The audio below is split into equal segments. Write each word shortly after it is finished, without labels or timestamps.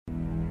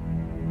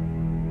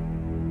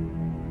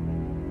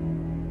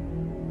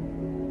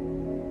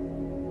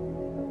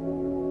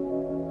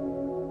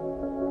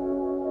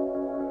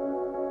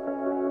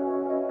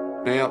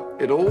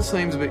It all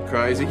seems a bit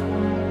crazy,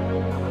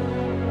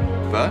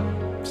 but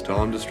it's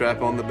time to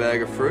strap on the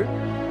bag of fruit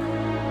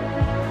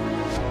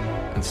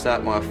and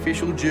start my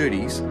official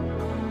duties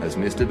as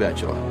Mr.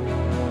 Bachelor.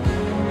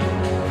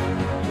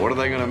 What are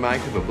they going to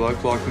make of a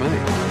bloke like me?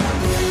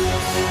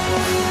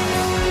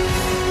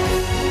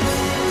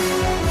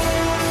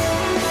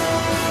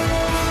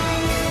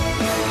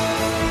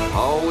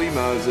 Holy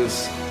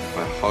Moses,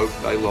 I hope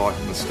they like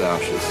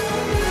moustaches.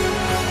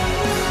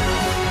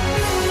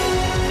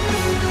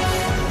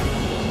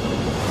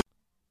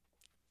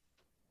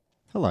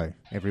 Hello,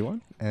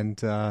 everyone, and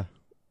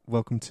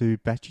welcome to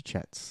Batchy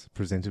Chats,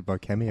 presented by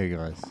Cameo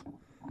Guys.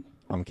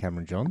 I'm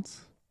Cameron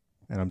Johns,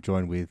 and I'm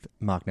joined with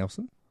Mark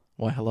Nelson.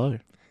 Why, hello.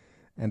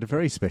 And a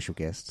very special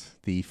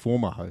guest, the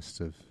former host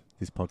of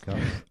this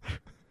podcast,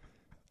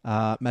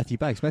 Matthew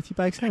Bakes. Matthew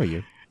Bakes, how are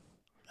you?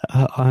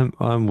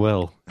 I'm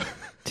well.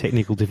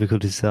 Technical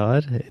difficulties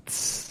aside,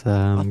 it's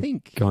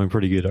going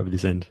pretty good over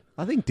this end.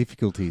 I think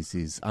difficulties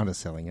is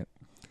underselling it.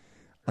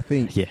 I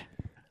think a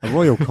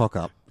royal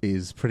cock-up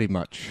is pretty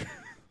much...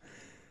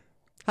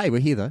 Hey,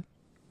 we're here, though.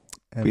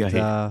 And, we are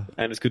here,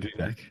 and it's good to be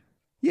back.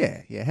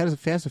 Yeah. How does it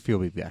feel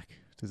to be back?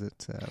 Does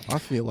it? I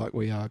feel like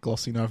we are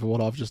glossing over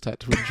what I've just had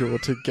to endure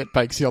to get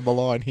Bakesy on the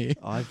line here.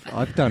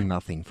 I've done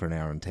nothing for an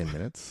hour and 10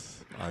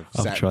 minutes.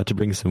 I've tried to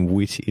bring some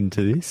wit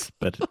into this,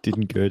 but it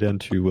didn't go down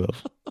too well.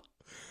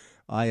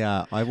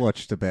 I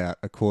watched about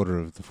a quarter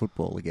of the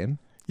football again.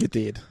 You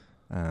did.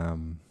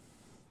 Anyway.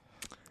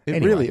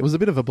 It was a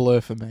bit of a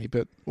blur for me,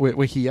 but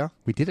we're here.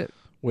 We did it.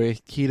 We're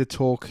here to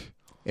talk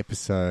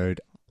episode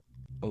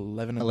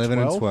 11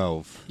 and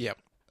 12 Yep.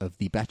 of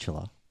The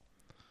Bachelor,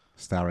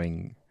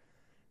 starring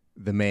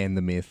the man,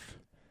 the myth,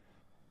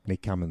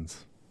 Nick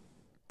Cummins.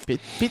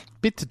 Bit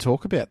to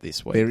talk about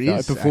this week. There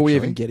is, before we actually.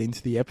 even get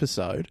into the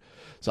episode.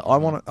 So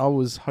I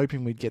was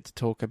hoping we'd get to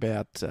talk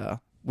about.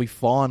 We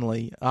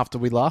finally, after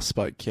we last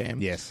spoke,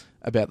 Cam, Yes.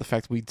 about the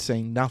fact we'd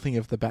seen nothing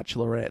of The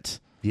Bachelorette.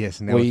 Yes.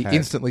 Now We it has.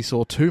 instantly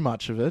saw too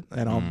much of it,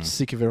 and I'm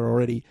sick of it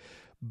already.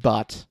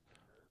 But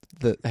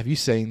have you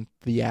seen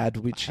the ad,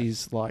 which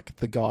is like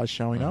the guy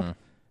showing up?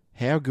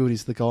 How good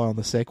is the guy on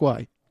the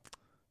Segway?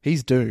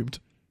 He's doomed.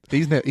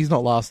 He's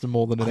not lasting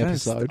more than an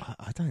episode.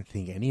 I don't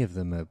think any of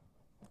them are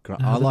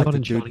great. No, I they're like not the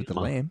in dude Shining with the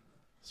Armour. lamb.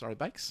 Sorry,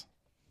 Bakes?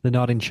 The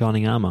knight in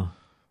shining armour.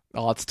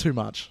 Oh, it's too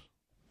much.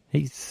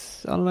 I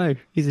don't know,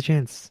 he's a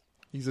chance.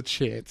 He's a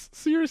chance.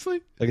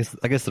 Seriously? I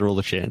guess they're all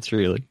a chance,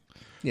 really.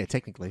 Yeah,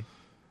 technically.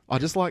 I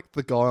just like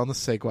the guy on the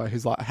Segway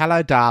who's like,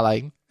 hello,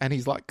 darling. And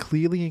he's like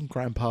clearly in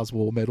Grandpa's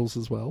war medals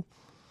as well.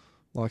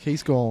 Like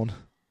he's gone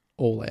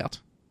all out.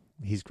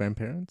 His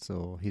grandparents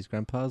or his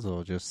grandpas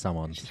or just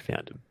someone's? Just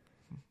found him.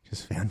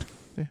 Just found him.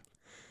 Yeah.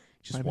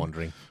 Just Maybe.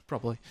 wandering.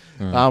 Probably.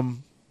 But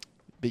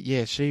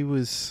yeah, she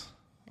was...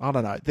 I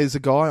don't know. There's a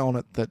guy on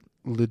it that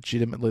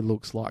legitimately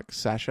looks like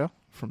Sasha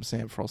from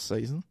Sam Frost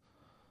season.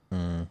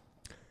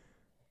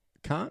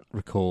 Can't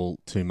recall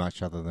too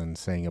much other than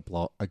seeing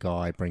a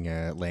guy bring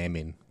a lamb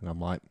in. And I'm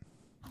like,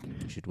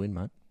 you should win,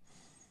 mate.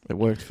 It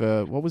worked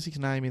for... What was his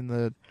name in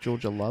the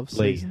Georgia Love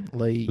Lee. season?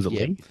 Lee. Was it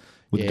yeah. Lee?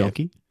 With the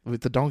donkey?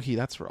 With the donkey,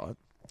 that's right.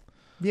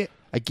 Yeah.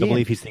 I Again...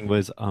 believe his thing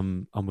was,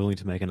 I'm willing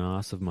to make an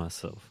ass of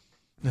myself.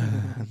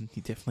 He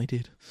definitely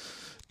did.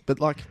 But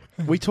like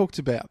we talked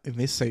about in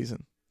this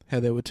season, how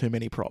there were too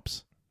many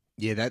props.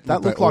 Yeah, that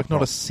looked like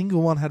not a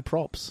single one had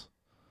props.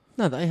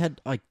 No, they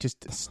had like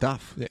just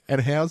stuff. Yeah.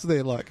 And how's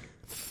their like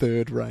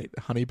third-rate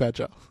honey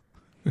badger?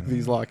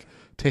 These like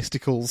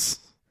testicles.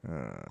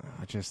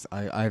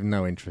 I have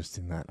no interest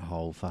in that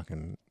whole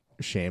fucking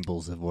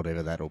shambles of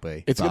whatever that'll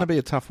be. It's going to be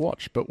a tough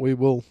watch, but we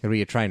will It'll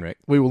be a train wreck.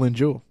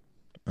 endure.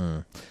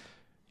 And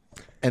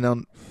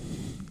on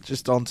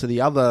to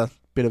the other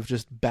bit of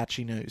just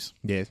batchy news.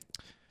 Yes.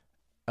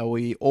 Are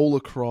we all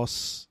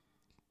across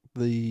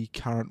the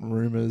current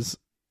rumours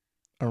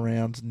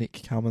around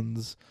Nick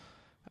Cummins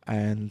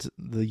and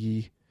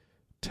the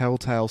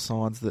telltale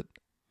signs that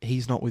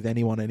he's not with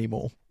anyone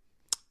anymore?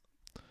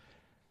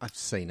 I've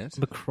seen it.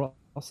 I'm across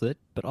it,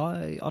 but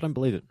I don't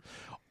believe it.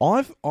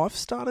 I've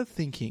started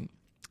thinking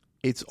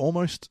it's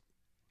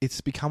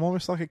become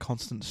almost like a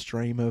constant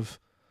stream of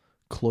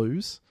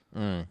clues.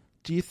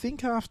 Do you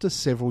think after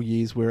several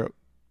years where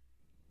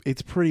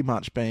it's pretty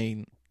much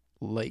been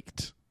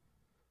leaked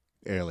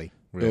Early.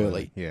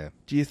 Yeah.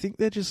 do you think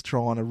they're just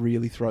trying to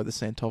really throw the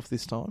scent off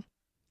this time?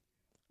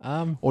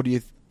 Or do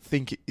you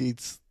think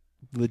it's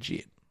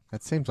legit?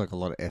 That seems like a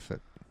lot of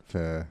effort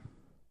for...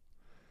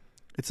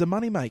 It's a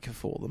moneymaker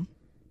for them.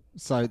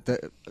 So,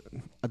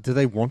 do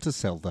they want to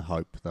sell the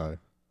hope, though?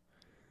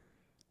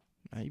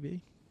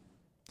 Maybe.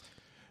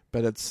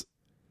 But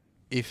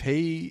if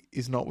he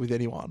is not with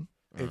anyone,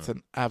 it's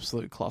an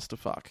absolute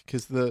clusterfuck.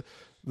 Because the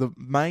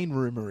main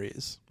rumour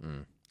is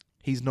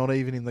he's not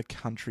even in the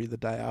country the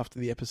day after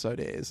the episode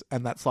airs.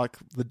 And that's like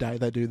the day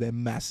they do their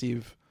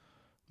massive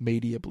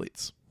media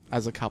blitz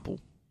as a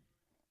couple.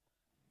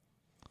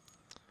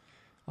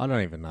 I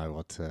don't even know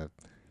what to...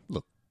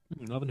 Look.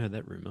 I haven't heard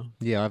that rumour.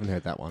 Yeah, I haven't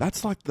heard that one.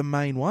 That's like the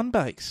main one,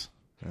 Bakes.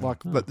 Yeah.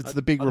 Like, Oh, it's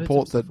the big I heard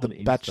report some that stuff the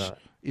on batch Insta.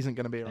 isn't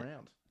going to be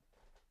around.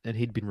 and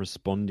he'd been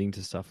responding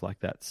to stuff like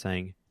that,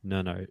 saying,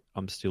 "No,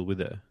 I'm still with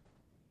her."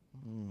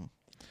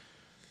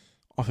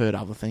 I've heard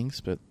other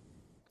things, but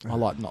I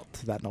like not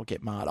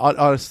get mad.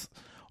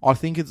 I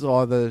think it's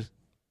either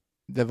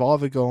they've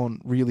either gone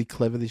really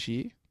clever this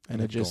year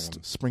and are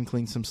just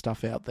sprinkling some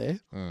stuff out there,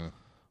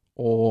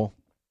 or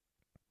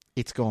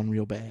it's gone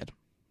real bad.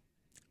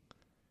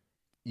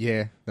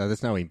 Yeah, no,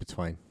 there's no in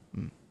between.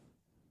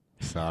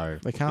 So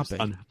They can't Just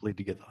be. unhappily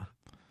together.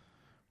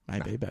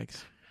 Maybe,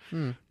 Bags.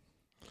 so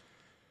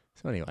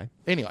anyway,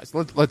 Anyways,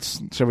 let's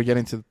shall we get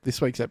into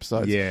this week's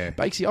episode? yeah,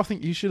 Bakesy, I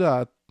think you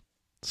should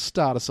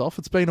start us off.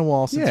 It's been a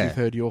while since Yeah. we've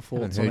heard your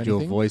thoughts haven't on heard your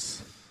anything.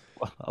 voice.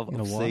 Well, In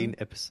a I've while. seen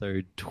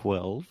episode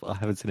 12. I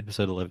haven't seen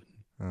episode 11.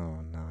 Oh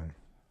no.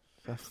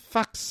 For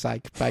fuck's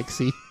sake,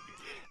 Bakesy.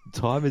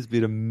 Time has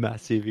been a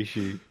massive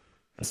issue,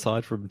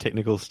 aside from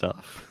technical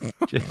stuff.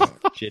 Just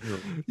general.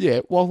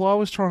 Yeah, while I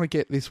was trying to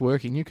get this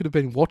working, you could have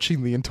been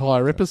watching the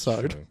entire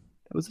episode. True.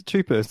 It was a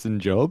two-person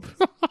job.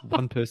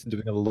 One person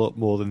doing a lot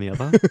more than the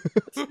other.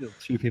 Still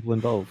two people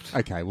involved.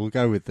 Okay, we'll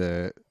go with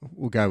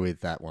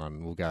that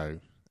one. We'll go.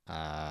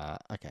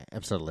 Okay,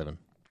 episode 11.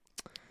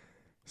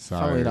 So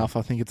Funnily enough,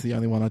 I think it's the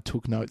only one I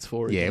took notes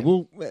for. yeah, again.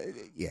 well,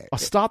 yeah, I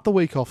start the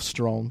week off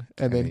strong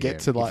and then get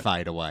to you like,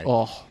 fade away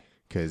oh,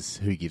 because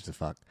who gives a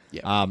fuck?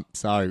 yeah.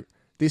 So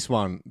this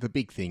one, the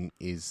big thing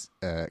is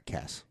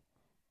Cass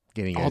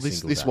getting her This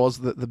single date. was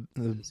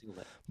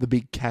the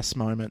big Cass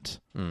moment.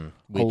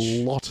 Which,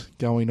 A lot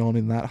going on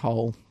in that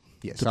whole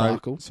yeah,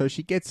 debacle. so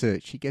she gets her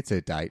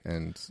date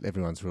and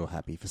everyone's real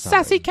happy for some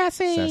Sassy reason.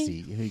 Cassie!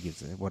 Sassy, who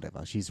gives a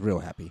whatever? She's real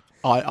happy.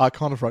 I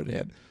kind of wrote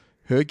down,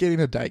 her getting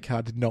a date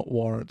card did not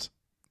warrant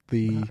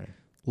the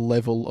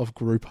level of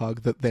group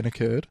hug that then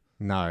occurred.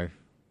 No.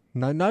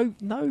 They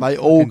They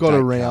all fucking got date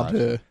around card.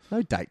 her.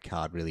 No date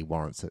card really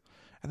warrants it,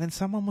 And then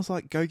someone was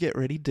like, go get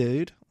ready,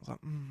 dude. I was like,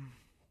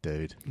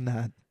 dude.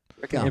 nah.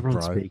 Come on,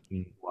 Everyone's bro.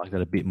 speaking like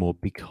that a bit more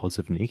because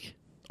of Nick.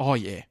 Oh,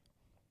 yeah.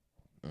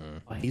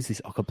 Oh, he's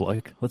this Ocker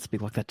bloke. Let's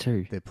speak like that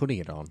too. They're putting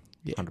it on,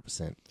 Yeah.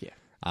 100%. Yeah.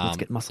 Let's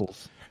get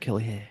muscles,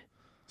 curly hair.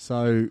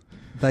 So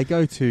they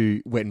go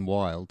to Wet and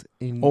Wild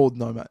in Oh,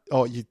 no, mate.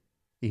 Oh, you...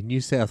 in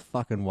New South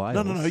fucking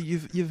Wales. No.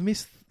 You've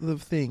missed the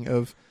thing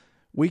of...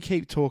 We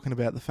keep talking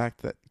about the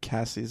fact that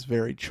Cass is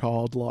very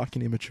childlike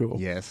and immature.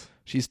 Yes.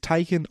 She's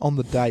taken on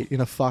the date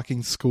in a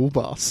fucking school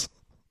bus,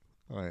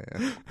 Oh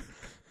yeah.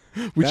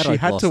 which That she I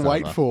had to glossed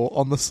wait over. for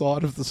on the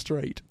side of the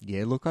street.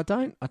 Yeah. Look, I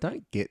don't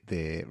get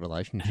their I had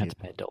relationship. to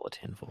pay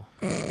 $1.10 for.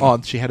 Oh,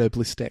 and she had her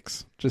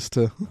Blistex just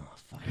to Oh,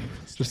 fuck.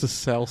 just to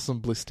sell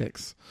some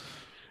Blistex.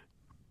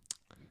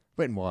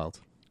 Wet and Wild.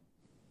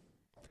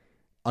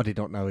 I did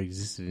not know it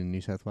existed in New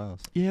South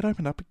Wales. Yeah, it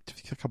opened up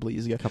a couple of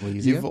years ago. A couple of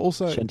years You've ago.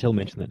 also Chantel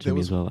mentioned that to there me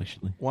was- as well,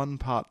 actually. one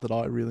part that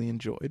I really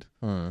enjoyed,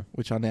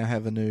 which I now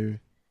have a new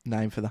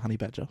name for the honey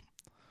badger.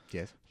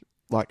 Yes.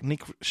 Like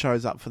Nick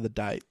shows up for the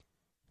date,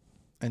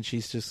 and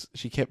she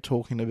kept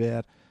talking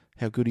about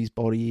how good his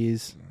body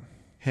is,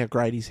 how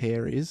great his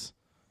hair is.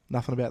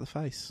 Nothing about the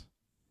face.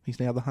 He's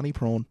now the honey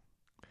prawn.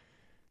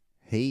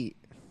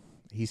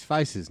 His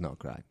face is not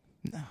great.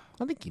 No.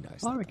 I think he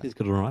knows I that. reckon he's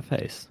got a right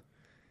face.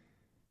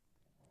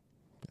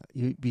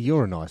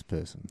 You're a nice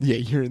person. Yeah,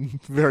 you're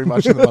very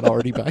much in the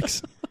minority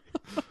base.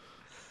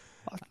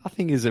 I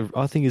think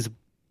he's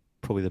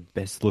probably the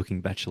best looking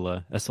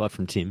bachelor aside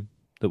from Tim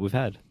that we've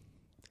had.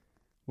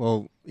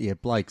 Well, yeah,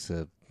 Blake's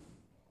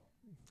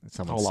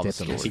someone I love a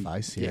stepped on his story.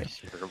 face. Yeah.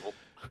 Terrible.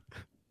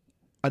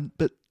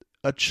 But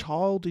a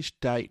childish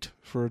date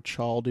for a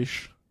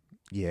childish...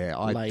 Yeah,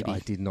 Lady. I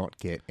did not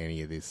get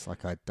any of this.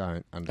 Like, I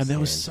don't understand. And there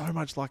was so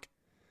much like...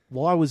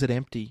 Why was it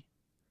empty?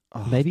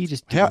 Oh, Maybe he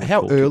just How didn't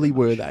talk too early much.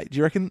 were they? Do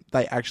you reckon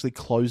they actually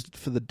closed it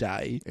for the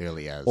day?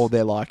 early as. Or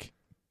they're like,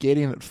 get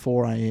in at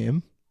 4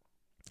 a.m.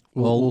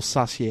 Well- We'll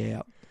suss you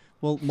out.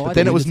 well, But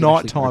then it was just actually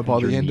night time by open the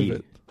during end the of year.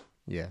 it.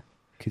 Yeah.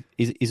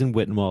 'Cause Isn't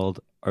Wet and Wild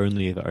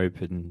only ever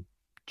open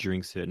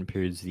during certain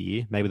periods of the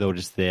year? Maybe they were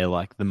just there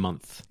like the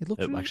month It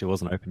looked it really- actually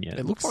wasn't open yet.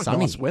 It looks like sunny.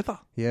 nice weather.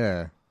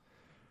 Yeah.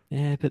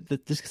 Yeah, but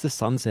just because the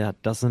sun's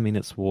out doesn't mean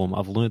it's warm.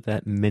 I've learned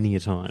that many a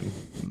time.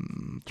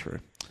 True.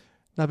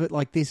 No, but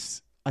like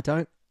this, I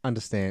don't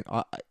understand.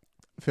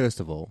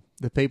 First of all,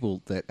 the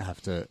people that have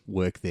to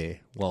work there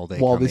while they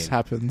While come this in,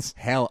 happens.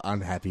 how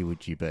unhappy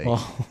would you be?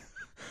 Oh,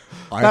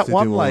 I have that to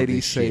one do all of lady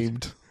this shit.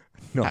 seemed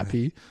Not-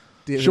 happy.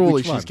 Which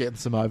Surely she's one? getting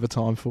some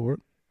overtime for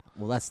it.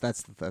 Well, that's the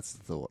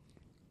thought.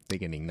 They're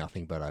getting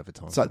nothing but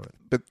overtime So, for it.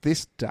 but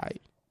this day,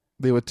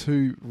 there were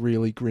two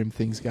really grim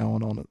things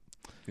going on.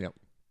 Yep.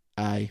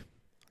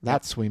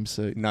 That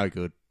swimsuit. No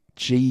good.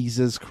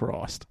 Jesus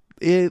Christ.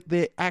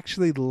 They're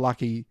actually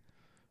lucky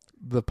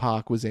the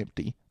park was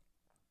empty.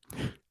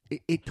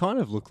 It kind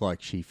of looked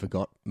like she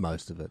forgot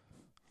most of it.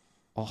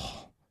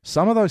 Oh,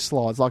 some of those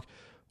slides, like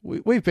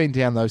we've been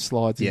down those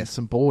slides in Yes.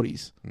 some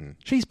boardies. Mm.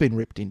 She's been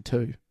ripped in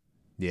too.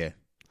 Yeah.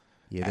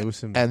 Yeah, there was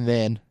some... And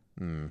then,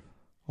 Mm.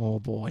 oh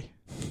boy,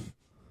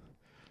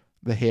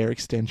 the hair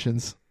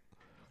extensions.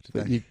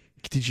 Did they-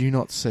 Did you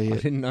not see I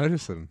it? didn't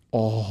notice them.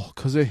 Oh,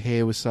 because her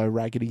hair was so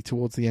raggedy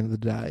towards the end of the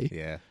day.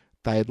 Yeah.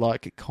 they had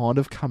like kind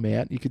of come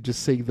out. You could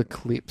just see the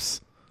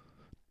clips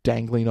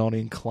dangling on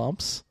in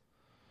clumps.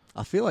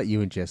 I feel like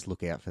you and Jess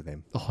look out for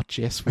them. Oh,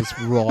 Jess was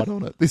right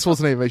on it. This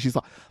wasn't even me. She's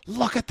like,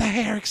 look at the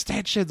hair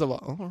extensions. I'm like,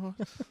 oh, all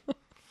right.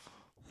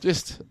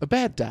 Just a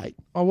bad date.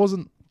 I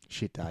wasn't...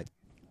 Shit date.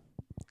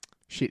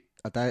 Shit.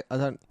 I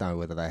don't know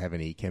whether they have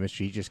any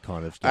chemistry, just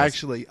kind of...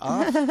 Actually,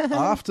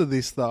 after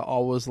this, though, I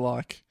was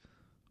like,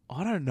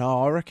 I don't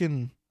know. I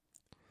reckon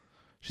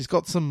she's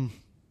got some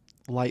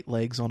late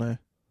legs on her.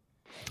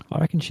 I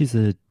reckon she's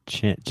a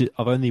chance.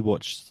 I've only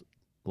watched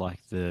like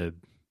the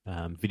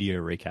video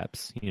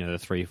recaps, the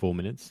 3 or 4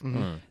 minutes.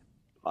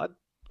 Mm-hmm.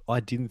 I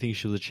didn't think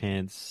she was a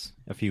chance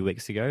a few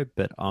weeks ago,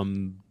 but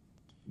I'm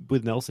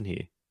with Nelson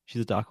here.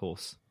 She's a dark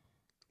horse.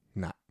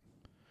 No.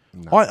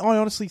 I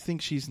honestly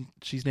think she's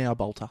now a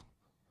bolter.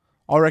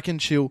 I reckon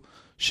she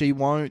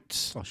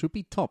won't. Oh, she'll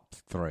be top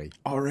 3.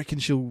 I reckon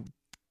she'll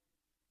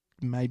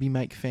maybe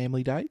make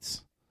family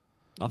dates.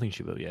 I think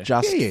she will, yeah.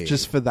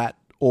 Just for that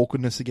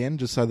awkwardness again,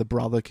 just so the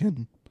brother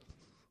can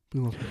be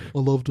like, I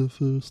loved her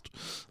first.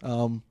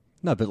 No,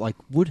 but like,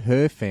 would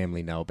her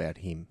family know about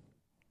him?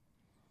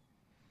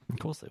 Of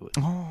course they would.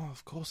 Oh,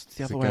 of course, it's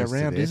the So other it way goes to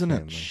around, their isn't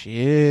family. it?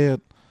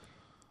 Shit.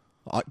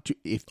 I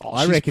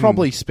She's reckon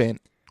probably spent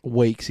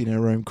weeks in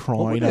her room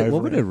crying over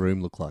what would it. her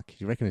room look like? Do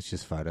you reckon it's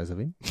just photos of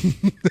him?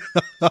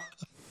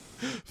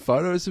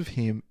 Photos of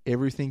him,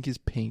 everything is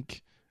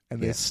pink,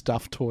 and there's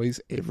stuffed toys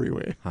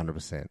everywhere.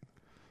 100%.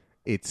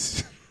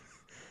 It's...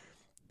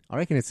 I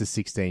reckon it's a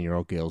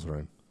 16-year-old girl's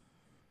room.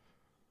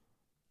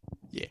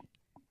 Yeah.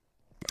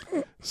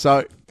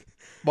 So,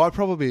 my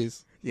problem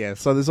is, Yeah.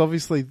 so there's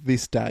obviously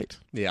this date.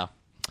 Yeah.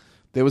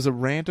 There was a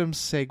random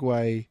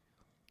segue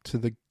to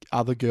the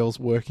other girls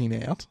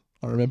working out.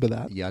 I remember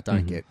that. Yeah, I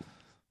don't get...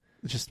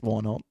 Just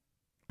why not?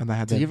 And they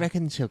had Do that. you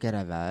reckon she'll get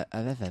over...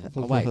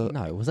 Oh, wait,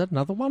 no. Was that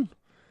another one?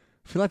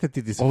 I feel like I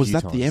did this a Oh, was few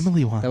that times. the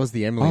Emily one? That was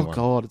the Emily one. Oh,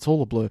 God, it's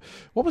all a blur.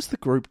 What was the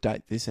group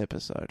date this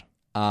episode?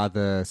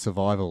 The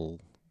survival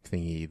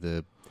thingy,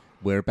 the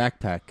wear a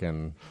backpack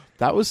and...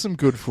 That was some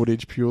good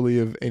footage purely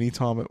of any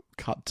time it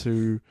cut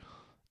to...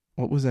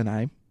 What was her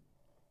name?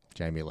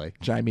 Jamie Lee.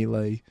 Jamie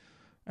Lee.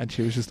 And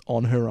she was just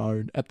on her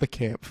own at the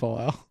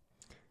campfire.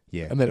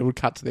 Yeah. And then it would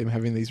cut to them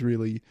having these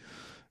really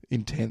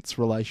intense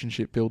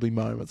relationship building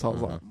moments. I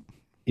was like...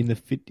 In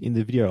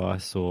the video I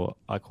saw,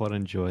 I quite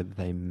enjoyed that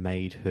they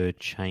made her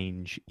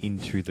change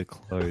into the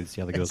clothes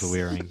the other girls were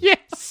wearing.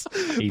 Yes!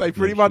 Even They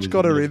pretty though much she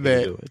got her was in never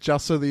there gonna do it.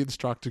 just so the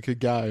instructor could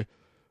go,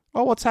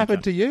 oh, what's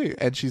happened to you?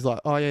 And she's like,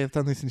 oh, yeah, I've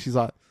done this. And she's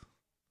like,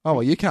 oh,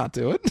 well, you can't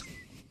do it.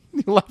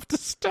 You'll have to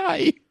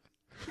stay.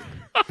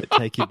 But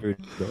take your boot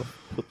off,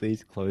 put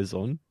these clothes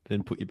on,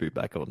 then put your boot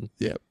back on.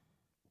 Yep.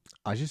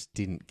 I just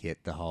didn't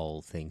get the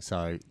whole thing.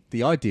 So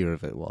the idea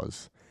of it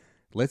was,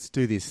 let's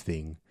do this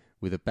thing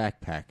with a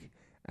backpack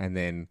and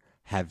then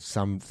have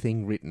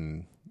something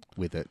written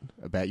with it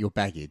about your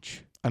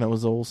baggage. And it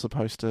was all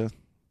supposed to...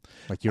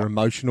 Like your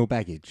emotional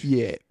baggage.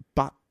 Yeah,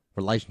 but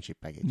Relationship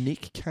baggage.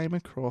 Nick came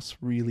across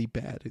really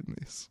bad in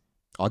this.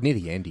 Oh, near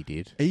the end he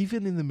did.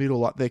 Even in the middle,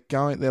 like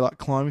they're like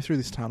climbing through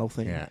this tunnel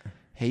thing. Yeah.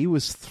 He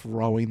was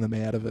throwing them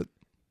out of it.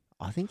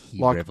 I think he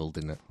Like- revelled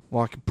in it.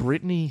 Like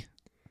Brittany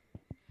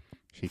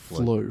She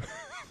flew. flew.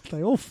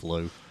 They all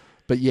flew.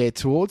 But yeah,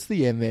 towards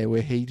the end there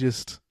where he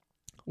just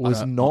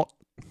was not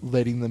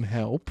letting them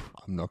help.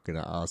 I'm not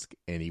going to ask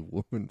any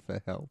woman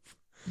for help.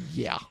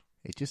 Yeah.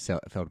 It just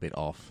felt a bit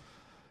off.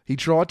 He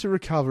tried to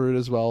recover it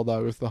as well,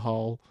 though, with the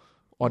whole,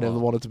 I never Oh.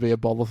 wanted to be a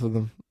bother for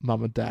them,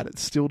 mum and dad.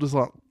 It's still just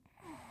like,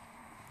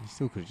 You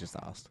still could have just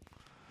asked.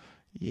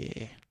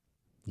 yeah,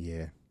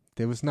 Yeah.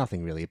 There was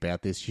nothing really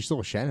about this. You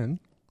saw Shannon.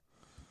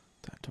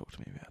 don't talk to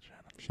me about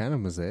Shannon.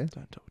 Shannon was there.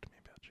 Don't talk to me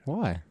about Shannon.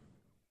 Why?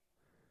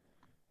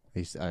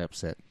 He's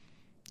upset.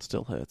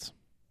 Still hurts.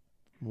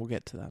 We'll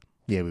get to that.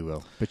 Yeah, we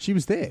will. But she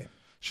was there.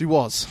 She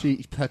was.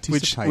 She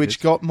participated.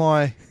 Which got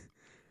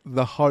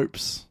the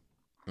hopes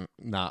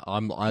No,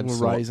 I'm were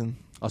sorry. raising.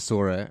 I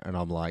saw her and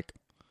I'm like,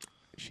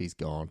 she's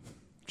gone.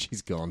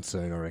 She's gone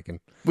soon, I reckon.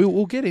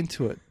 We'll get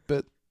into it,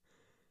 but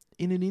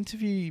in an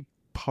interview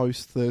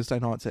post Thursday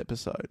night's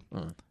episode,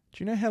 do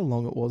you know how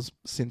long it was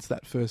since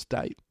that first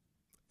date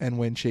and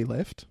when she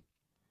left?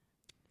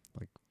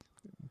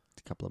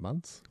 A couple of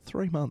months.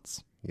 3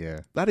 months.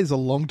 Yeah, That is a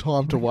long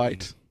time to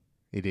wait.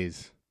 it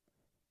is.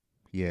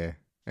 Yeah.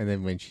 And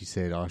then when she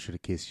said, I should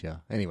have kissed you.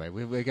 Anyway,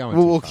 we're going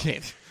Well, too we'll far.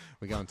 get.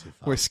 We're going too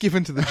far. We're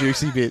skipping to the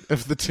juicy bit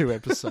of the 2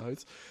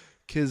 episodes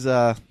because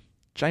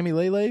Jamie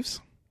Lee leaves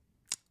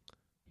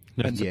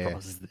No Yeah.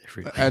 surprises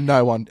everywhere. and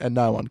no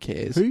one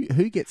cares.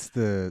 Who gets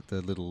the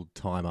little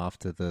time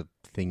after the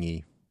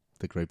thingy,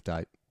 the group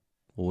date?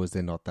 Or was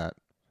there not that?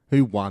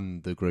 Who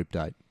won the group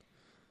date?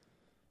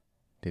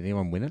 Did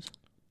anyone win it?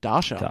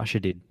 Dasha. Dasha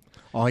did.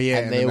 Oh yeah,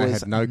 and and there then they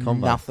was had no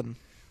combo. nothing.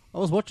 I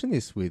was watching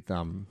this with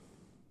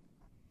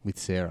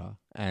Sarah,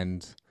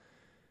 and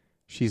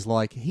she's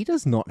like, he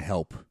does not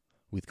help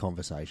with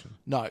conversation.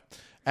 No.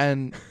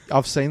 And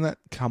I've seen that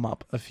come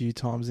up a few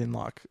times in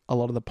like a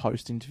lot of the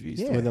post interviews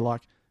Yeah. where they're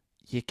like,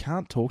 you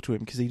can't talk to him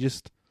because he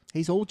just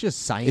He's all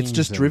just saying. It's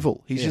just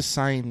drivel. He's just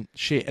saying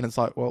shit, and it's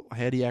like, well,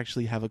 how do you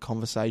actually have a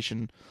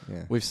conversation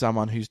with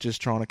someone who's just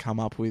trying to come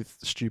up with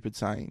stupid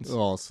sayings?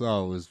 Oh,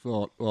 so it was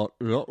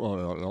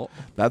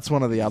That's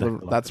one of the other.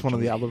 Exactly like That's the one of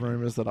the Geordie. other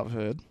rumors that I've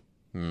heard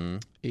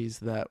is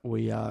that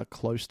we are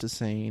close to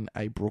seeing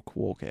a Brooke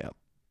walk out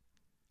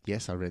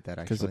Yes, I read that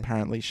because actually.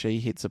 apparently she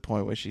hits a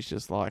point where she's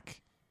just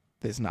like,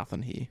 "There's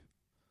nothing here."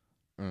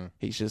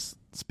 He's just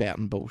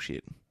spouting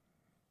bullshit.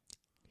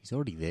 He's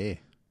already there.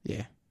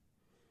 Yeah.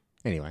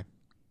 Anyway.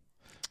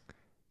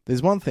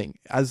 There's one thing,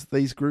 as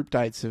these group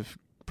dates have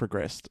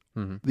progressed,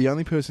 the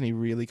only person he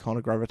really kind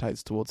of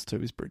gravitates towards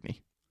too is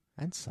Brittany.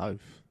 And Soph.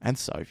 And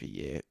Sophie,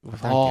 yeah.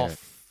 don't get it.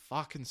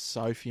 Fucking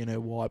Sophie and her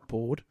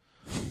whiteboard.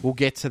 We'll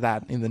get to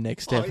that in the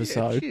next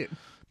episode.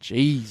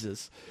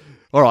 Jesus.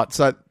 All right,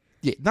 so,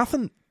 yeah,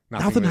 nothing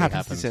really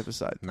happens this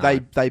episode. No.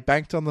 They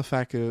banked on the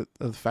fact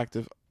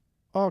of,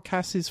 oh,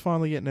 Cass is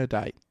finally getting her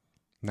date.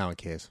 No one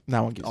cares.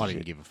 No one gives I a didn't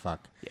shit. give a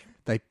fuck.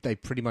 Yeah. They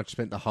pretty much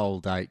spent the whole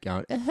date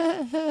going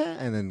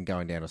and then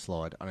going down a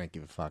slide. I don't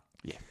give a fuck.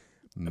 Yeah.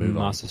 Move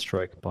on. Master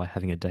stroke by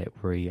having a date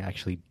where he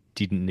actually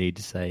didn't need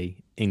to say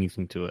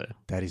anything to her.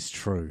 That is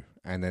true.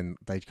 And then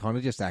they kind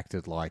of just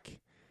acted like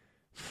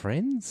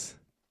friends.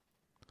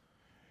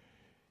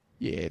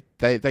 Yeah,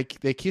 they're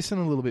kissing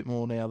a little bit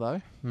more now,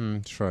 though.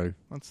 True.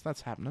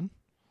 That's happening.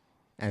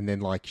 And then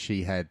like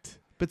she had...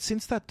 But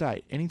since that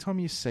date, anytime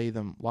you see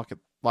them, like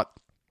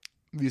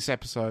this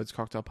episode's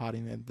cocktail party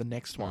and then the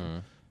next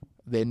one,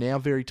 they're now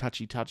very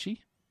touchy-touchy. And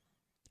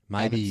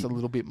Maybe it's a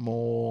little bit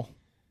more...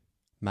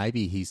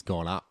 maybe he's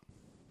gone up.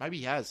 Maybe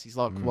he has. He's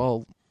like,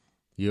 well,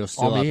 You're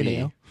still I'm up here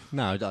here.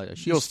 now. No,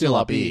 she's you're still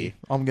up here.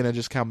 I'm going to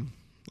just come...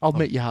 I'll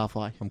meet you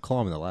halfway. I'm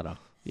climbing the ladder.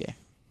 Yeah.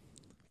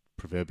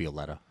 Proverbial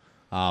ladder.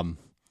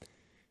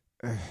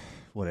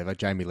 Whatever.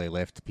 Jamie Lee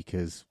left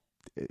because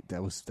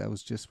that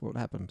was just what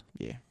happened.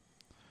 Yeah.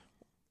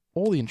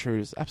 All the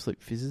intruders,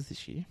 absolute fizzes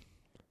this year.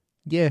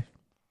 Yeah.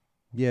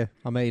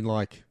 I mean,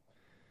 like,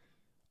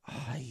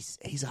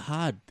 he's a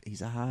hard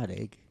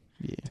egg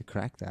to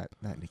crack that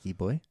Nicky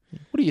boy.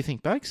 What do you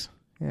think, Bakes?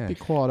 Yeah, Bit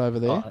quiet over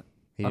there.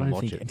 he I didn't don't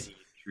watch think it. any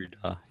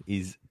intruder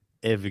is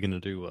ever going to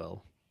do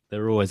well.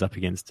 They're always up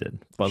against it.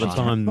 By the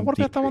time, But what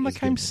about the one that intruders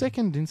came get-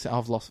 second?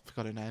 I've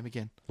forgot her name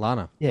again.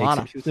 Lana. Yeah, Lana.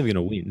 except she was never going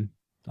to win.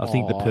 I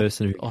think the Oh,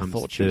 person who I comes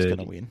thought she was third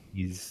gonna win.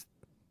 is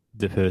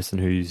the person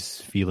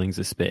whose feelings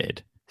are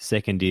spared.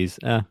 Second is,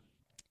 not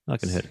going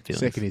to hurt feelings.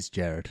 Second is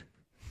Jared.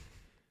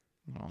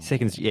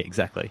 Second is, yeah,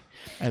 exactly.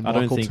 And I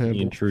don't Michael think Turnbull.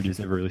 the intruders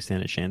ever really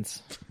stand a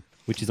chance,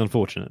 which is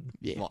unfortunate.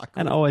 Yeah.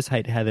 And I always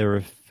hate how they're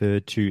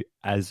referred to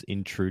as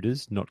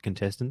intruders, not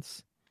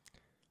contestants.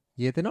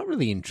 Yeah, they're not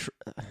really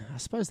I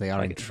suppose they are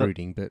Like,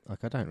 intruding, but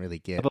like I don't really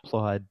get. I've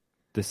applied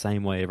the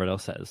same way everyone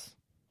else has.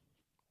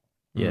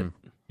 Yeah,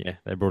 yeah,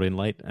 they brought in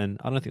late, and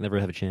I don't think they ever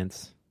have a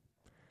chance.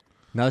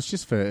 No, it's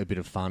just for a bit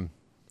of fun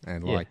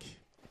and Yeah. like.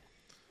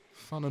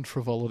 Fun and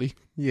frivolity.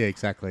 Yeah,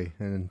 exactly.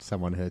 And then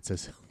someone hurts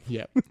us.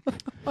 Yeah.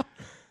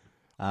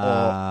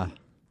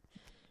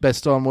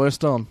 Best on,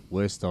 worst on.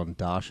 Worst on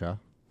Darsha.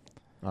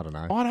 I don't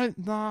know. I'm I not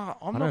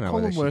don't know calling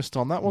whether she- worst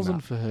on. That wasn't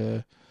Nah. for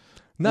her.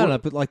 No,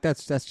 but like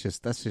that's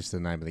just the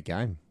name of the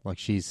game. Like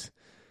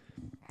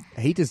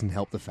he doesn't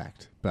help the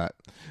fact, but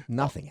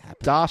nothing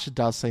happened. Darsha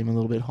does seem a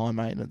little bit high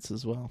maintenance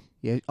as well.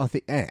 Yeah, I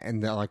think,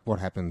 and like what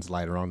happens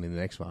later on in the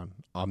next one,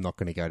 I'm not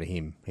going to go to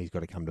him. He's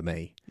got to come to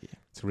me. Yeah.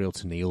 It's a real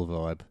Tennille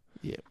vibe.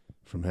 Yeah.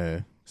 From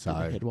her. So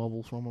Head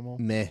wobbles from them all.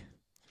 meh.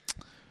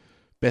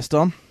 Best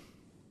on?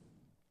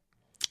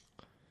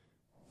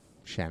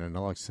 Shannon, I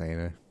like seeing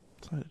her.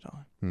 So did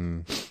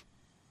I.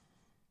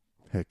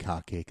 Her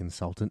car care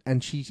consultant,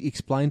 and she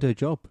explained her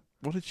job.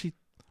 What did she...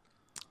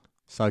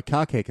 So,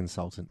 car care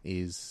consultant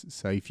is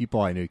if you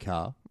buy a new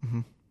car,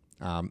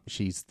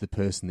 she's the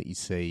person that you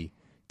see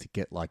to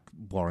get like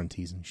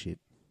warranties and shit.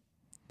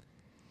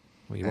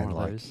 Well, you're And, one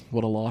of like, those.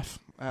 What a life.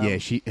 Yeah,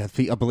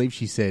 I believe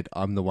she said,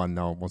 "I'm the one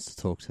no one wants to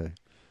talk to."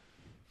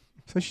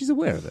 So she's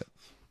aware of it.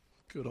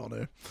 Good on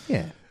her.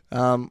 Yeah,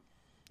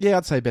 Yeah,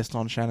 I'd say best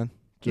on Shannon.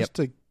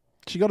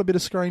 She got a bit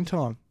of screen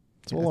time.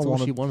 That's all I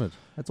wanted. she wanted.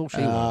 That's all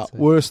she wanted.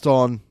 Worst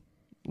on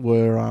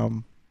were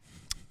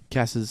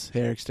Cass's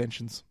hair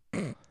extensions.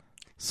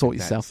 Sort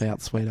yourself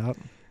out, sweetheart.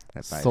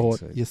 That bathing Sort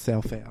suit.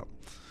 yourself out.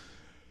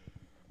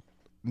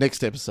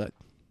 Next episode.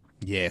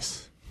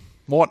 Yes.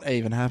 What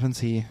even happens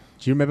here?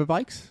 Do you remember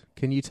Bakes?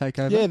 Can you take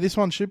over? Yeah, this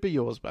one should be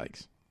yours,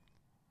 Bakes.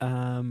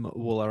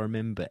 Well, I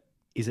remember.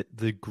 Is it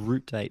the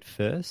group date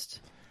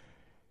first?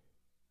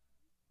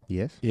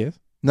 Yes. Yes.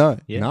 No.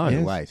 Yeah. No.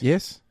 Yes. Wait.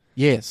 Yes.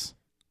 Yes.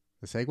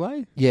 The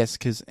segue. Yes,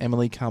 because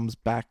Emily comes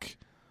back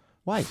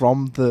Wait.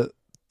 from the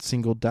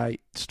single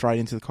date straight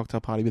into the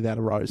cocktail party without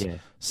a rose. Yeah.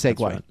 Segue.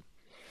 That's right.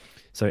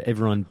 So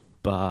everyone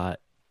but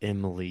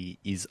Emily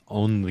is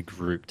on the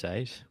group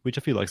date, which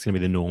I feel like is going to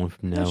be the norm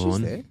from now No, she's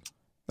on. there.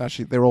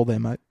 Actually, they're all there,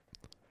 mate.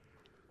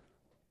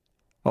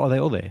 Oh, are they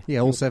all there? Yeah,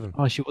 all 7.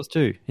 Oh, she was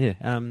too. Yeah.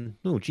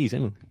 Oh, geez,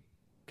 Emily,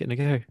 getting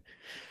a go.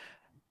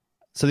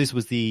 So this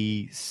was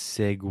the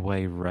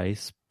Segway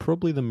race,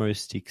 probably the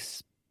most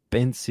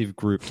expensive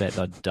group date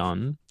I'd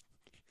done.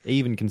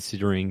 Even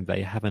considering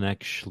they haven't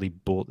actually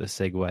bought the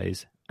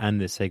Segways and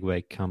the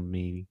Segway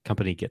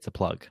company gets a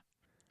plug.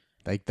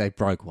 They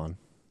broke one.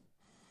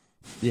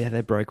 Yeah,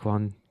 they broke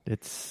one.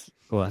 That's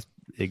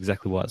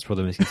exactly why it's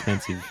probably the most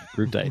expensive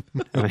group date.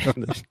 I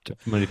mean,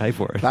 money to pay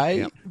for it.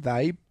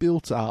 They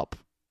built up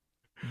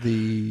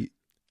the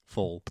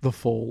Fall.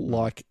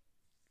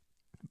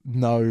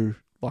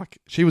 like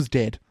she was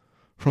dead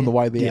from the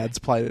way the ads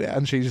played it out,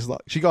 and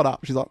she got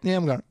up. She's like, yeah,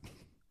 I'm going.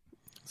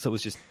 So it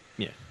was just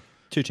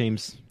two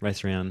teams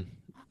race around,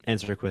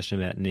 answer a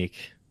question about Nick.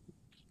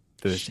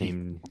 First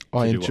team.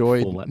 I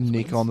enjoyed 4 laps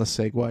Nick wins. on the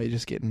Segway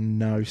just getting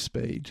no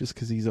speed just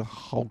because he's a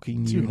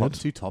hulking unit.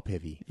 Too top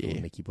heavy. Yeah.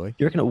 Nicky boy.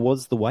 You reckon it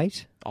was the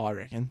weight? I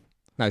reckon.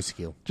 No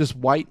skill. Just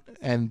weight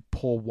and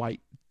poor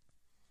weight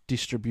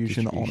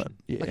distribution on it.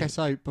 Yeah. Okay,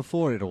 so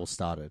before it all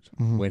started,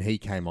 Mhm. when he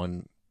came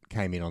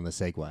in on the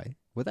Segway,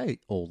 were they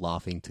all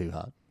laughing too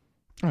hard?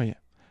 Oh, yeah.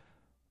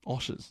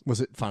 Oshers. Was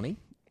it funny?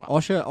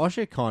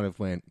 Osher kind of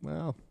went,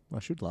 well, I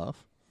should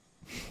laugh.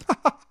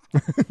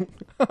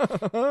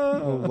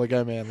 Oh,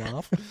 Lego man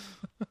laugh.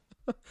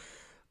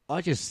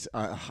 I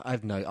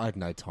had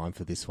no time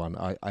for this one.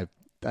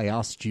 They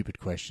asked stupid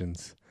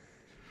questions.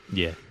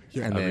 Yeah.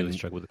 And I then really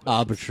struggled with the questions.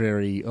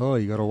 arbitrary. Oh,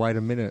 you got to wait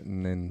a minute,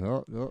 and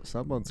then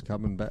someone's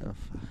coming back.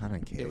 I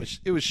don't care.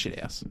 It was shit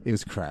house. It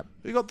was crap.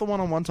 We got the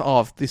one-on-one time.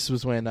 Oh, this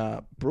was when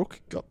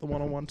Brooke got the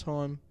one-on-one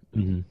time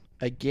Mhm.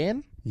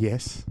 again,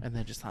 Yes. and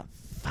they're just like,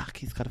 fuck,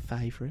 he's got a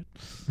favourite.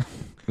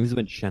 This is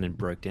when Shannon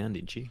broke down,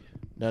 didn't she?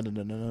 No.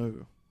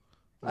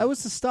 That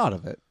was the start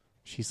of it.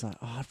 She's like,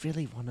 oh, I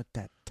really wanted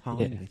that time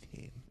Yeah. with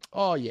him.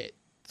 Oh, yeah.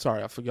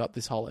 Sorry, I forgot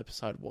this whole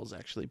episode was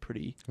actually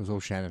pretty It was all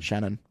Shannon.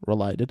 Shannon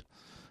related.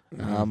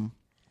 Mhm.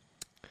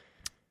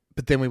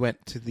 But then we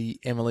went to the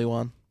Emily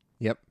one.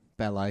 Yep.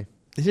 Ballet.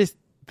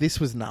 This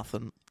was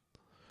nothing.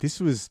 This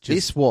was just.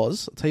 This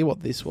was, I'll tell you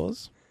what this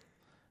was.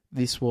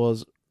 This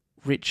was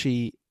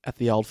Richie at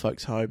the old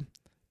folks' home.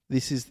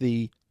 This is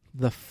the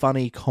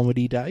funny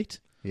comedy date.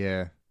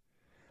 Yeah.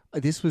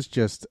 This was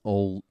just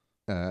all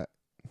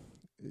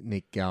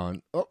Nick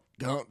going, oh,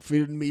 can't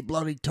fit in me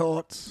bloody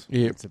tights.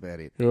 Yep. That's about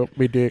it. Yep,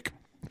 me dick.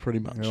 Pretty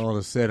much. And all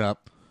the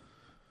setup.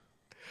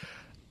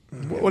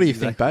 What do you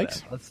think, Exactly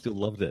Bakes? that. I still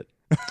loved it.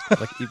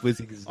 Like it was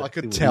exactly I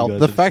could what tell. you guys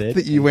The have fact said.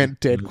 that you went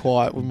dead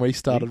quiet when we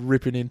started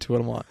ripping into it,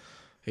 I'm like,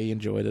 he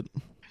enjoyed it.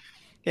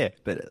 Yeah,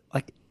 but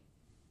like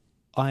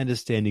I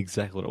understand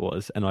exactly what it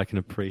was, and I can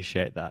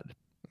appreciate that.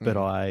 But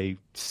I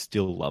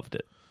still loved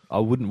it. I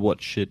wouldn't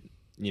watch it,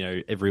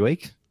 every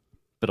week.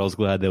 But I was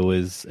glad there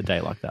was a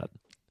day like that.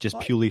 Just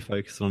purely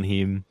focused on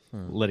him,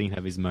 letting him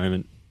have his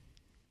moment.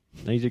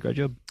 And he did a great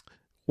job.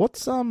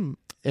 What's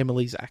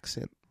Emily's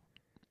accent?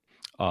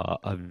 I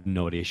have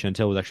no idea.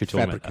 Chantel was actually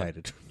talking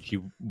Fabricated. about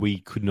that. We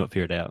could not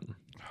figure it out.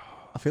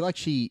 I feel like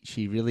she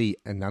really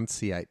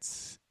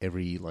enunciates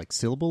every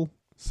syllable,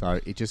 so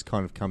it just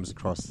kind of comes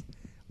across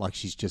like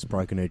she's just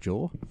broken her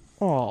jaw.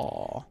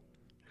 Oh,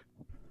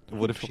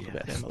 What if talk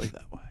about Emily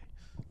that way?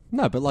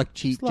 No, but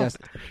she Just love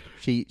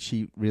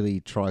she really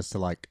tries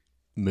to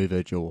move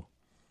her jaw.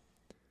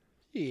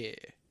 Yeah,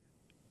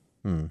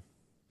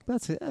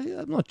 That's it.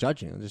 I'm not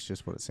judging it. It's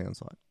just what it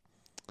sounds like.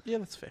 yeah,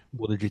 that's fair.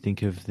 What did you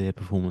think of their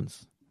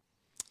performance?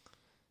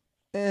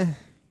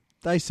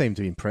 They seem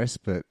to impress,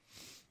 but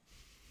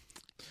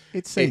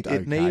it seemed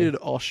It okay. needed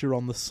Osher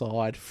on the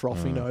side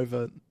frothing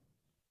over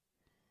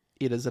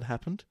it as it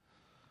happened.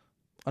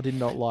 I did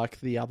not like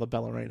the other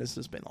ballerinas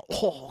just being like,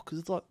 oh, because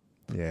it's like,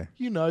 Yeah.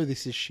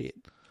 this is shit.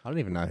 I don't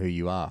even know who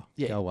you are.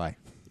 Yeah. Go away.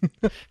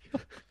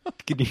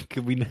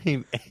 Can we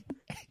name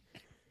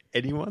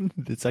anyone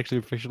that's actually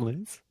a professional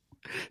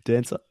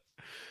dancer?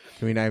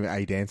 Can we name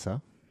a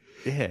dancer?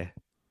 Yeah.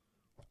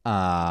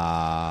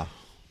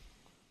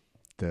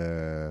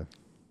 The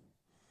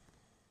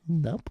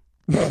Nope.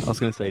 I was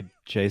going to say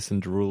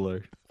Jason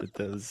Derulo, but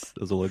that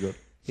was all I got.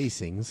 he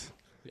sings.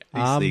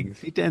 He sings.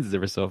 He dances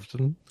every so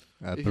often.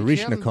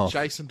 Baryshnikov.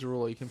 Jason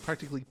Derulo, you can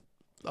practically.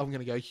 I'm going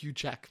to go Hugh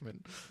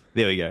Jackman.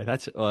 There we go.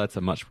 That's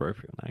a much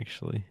appropriate one,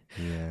 actually.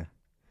 Yeah.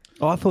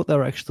 Oh, I thought they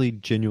were actually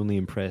genuinely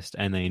impressed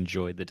and they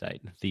enjoyed the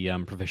date, the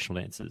professional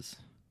dancers.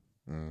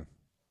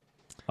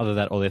 Other than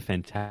that, all they're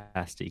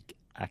fantastic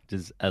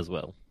actors as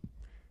well.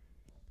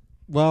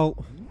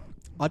 Well,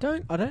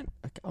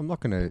 I'm not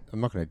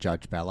gonna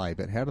judge ballet,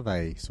 but how do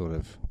they sort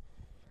of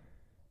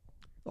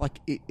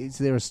is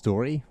there a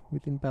story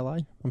within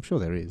ballet? I'm sure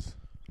there is.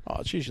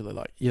 Oh, it's usually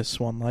your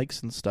Swan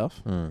Lakes and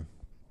stuff.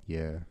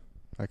 Yeah.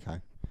 Okay.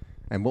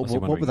 And what Also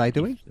were wondering they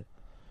doing?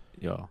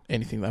 Yeah.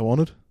 Anything they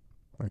wanted.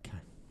 Okay.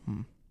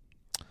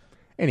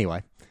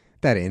 Anyway,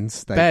 that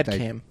ends. Bad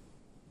Cam.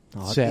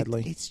 Oh,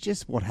 Sadly. it's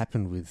just what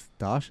happened with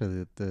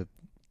Dasha, the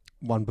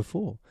one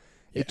before.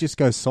 Yeah. It just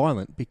goes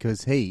silent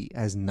because he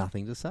has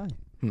nothing to say.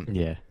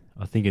 Yeah.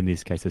 I think in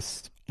this case,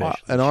 especially.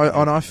 And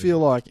I feel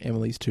like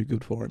Emily's too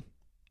good for him.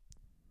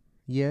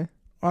 Yeah.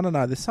 I don't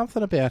know. There's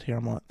something about here.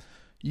 I'm like,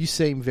 you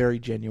seem very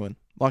genuine.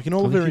 Like in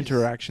all of I think her he's-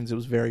 interactions, it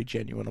was very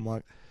genuine. I'm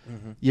like,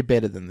 you're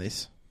better than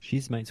this.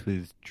 She's mates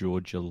with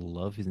Georgia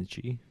Love, isn't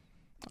she?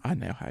 I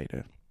now hate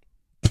her.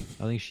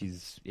 I think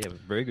she's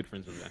very good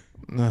friends with her.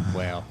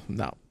 Wow.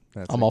 No,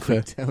 That's I'm a off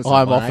her. quick- that was a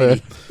I'm off her.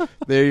 180.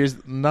 There is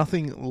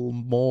nothing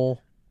more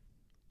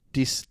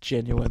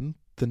disgenuine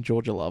than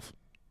Georgia Love.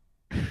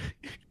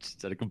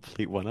 Just at a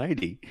complete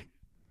 180.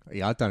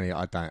 Yeah, I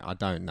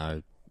don't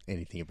know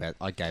anything about.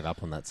 I gave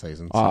up on that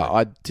season. So.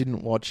 I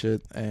didn't watch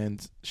it,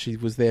 and she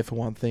was there for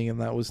one thing,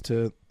 and that was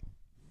to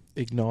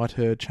ignite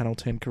her Channel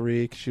 10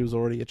 career, 'cause she was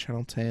already a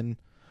Channel 10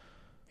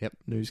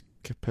 news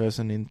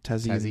person in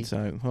Tassie.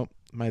 So,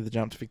 made the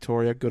jump to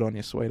Victoria. Good on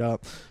you,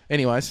 sweetheart.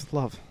 Anyways,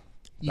 Love.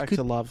 Back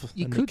to Love.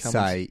 You and could Nick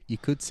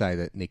Cummins. say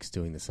that Nick's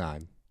doing the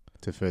same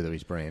to further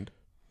his brand.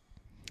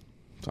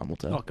 Time will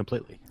tell. Not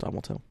completely. Time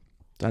will tell.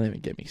 Don't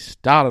even get me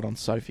started on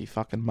Sophie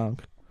fucking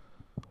Monk.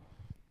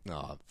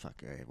 Oh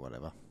fuck yeah,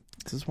 whatever.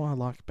 This is why I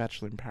like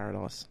Bachelor in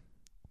Paradise.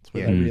 It's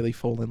where Yeah. they really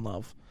fall in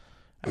love.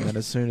 And then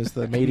as soon as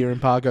the media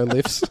embargo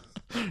lifts,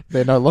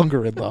 they're no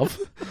longer in love.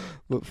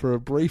 But for a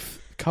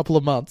brief couple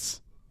of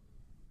months,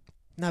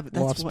 No, but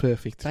that's life's what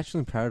perfect. Bachelor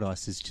in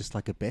Paradise is just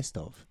like a best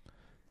of.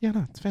 Yeah,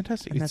 no, it's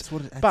fantastic. And It's- that's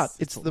what. That's, but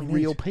it's that's the what we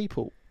real need.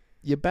 people.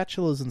 Your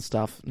bachelors and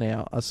stuff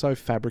now are so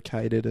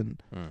fabricated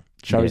and Mm.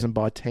 chosen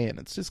by 10.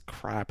 It's just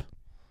crap.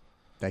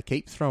 They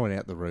keep throwing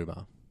out the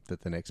rumor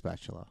that the next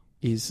Bachelor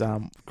Is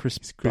Chris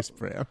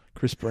Brown,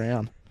 Chris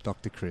Brown.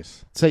 Dr.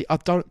 Chris. See, I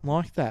don't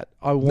like that.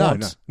 I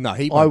want No,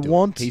 he. I Won't do it.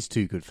 want He's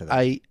too good for that.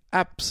 a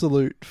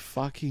absolute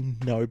fucking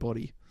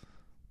nobody.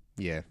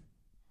 Yeah,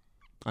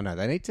 I know.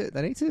 They need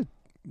to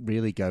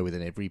really go with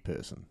an every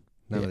person.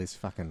 None Yeah. of this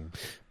fucking.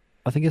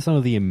 I think some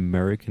of the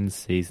American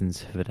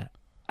seasons have had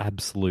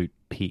absolute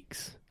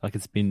peaks. Like,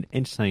 it's been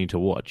entertaining to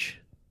watch,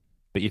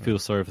 but you feel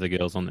sorry for the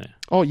girls on there.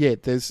 Oh yeah,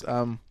 there's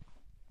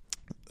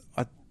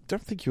I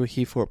don't think you were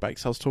here for it,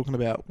 Bakes. I was talking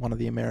about one of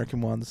the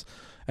American ones,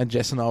 and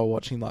Jess and I were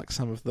watching like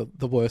some of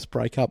the worst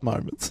breakup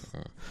moments,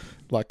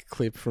 like a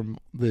clip from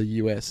the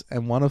US,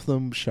 and one of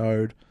them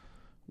showed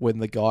when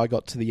the guy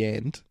got to the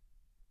end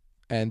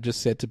and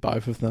just said to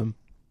both of them,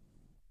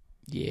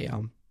 "Yeah,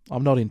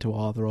 I'm not into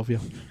either of you."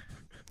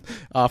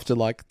 After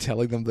like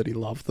telling them that he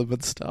loved them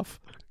and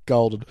stuff,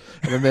 golden.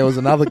 And then there was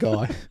another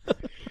guy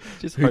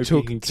Just who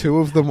took two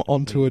of them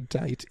onto a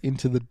date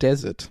into the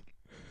desert,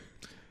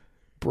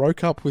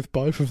 broke up with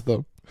both of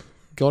them,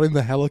 got in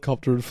the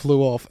helicopter and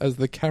flew off as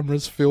the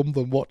cameras filmed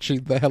them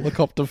watching the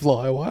helicopter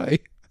fly away.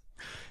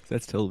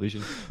 That's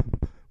television.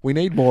 We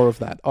need more of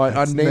that.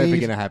 That's I never need.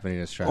 going to happen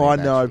in Australia. I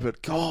know,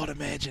 but God,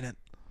 imagine it.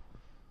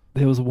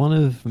 There was one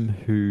of them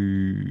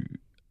who,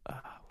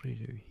 what did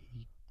he do?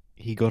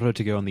 He got her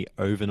to go on the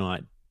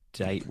overnight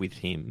date with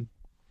him.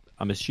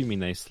 I'm assuming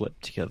they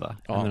slept together.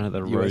 Oh, And then at the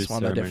US rose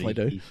one, they ceremony, definitely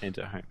do. he sent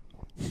her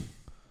home.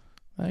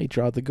 He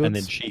tried the goods. And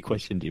then she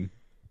questioned him,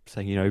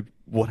 saying,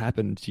 what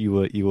happened? You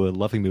were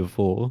loving me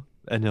before,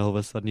 and all of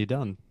a sudden you're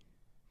done.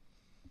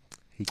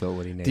 He got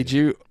what he needed.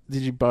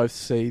 Did you both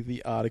see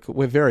the article?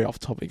 We're very off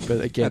topic, but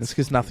again, it's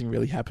because nothing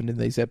really happened in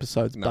these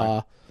episodes, No.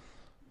 bar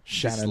This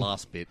Shannon.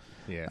 last bit?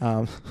 Yeah,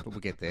 but we'll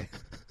get there.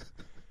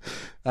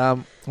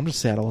 I'm just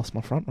sad I lost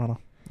my front runner,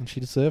 and she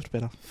deserved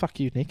better.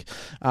 Fuck you, Nick.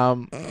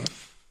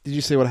 Did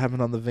you see what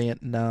happened on the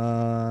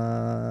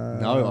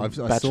Vietnam? No, I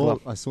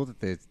Bachelor? saw that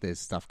there's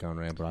stuff going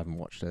around, but I haven't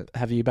watched it.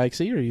 Have you,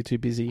 Bakesy, or are you too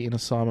busy in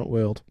assignment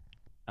world?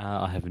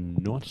 I have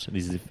not.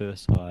 This is the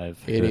first I've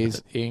It heard of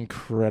is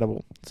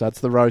incredible. So it's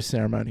the rose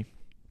ceremony.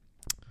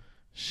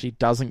 She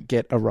doesn't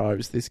get a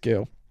rose, this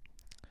girl.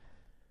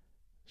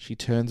 She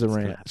turns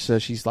around. So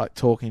she's like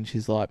talking.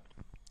 She's like,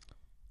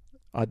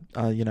 I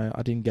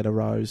didn't get a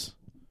rose,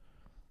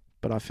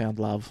 but I found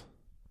love.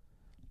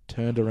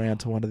 Turned around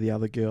to one of the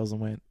other girls and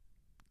went,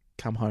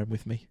 "Come home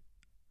with me."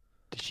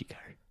 Did she go?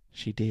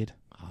 She did.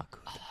 Oh,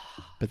 good.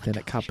 But then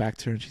it cut back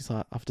to her and she's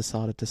like, "I've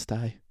decided to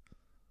stay."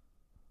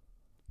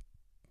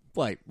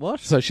 Wait, what?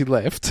 So she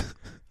left.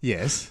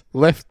 Yes.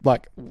 Left,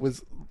 like,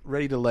 was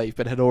ready to leave,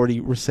 but had already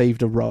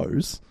received a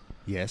rose.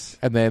 Yes.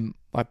 And then,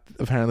 like,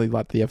 apparently,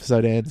 like, the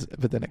episode ends,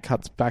 but then it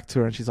cuts back to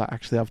her and she's like,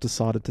 "Actually, I've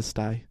decided to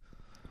stay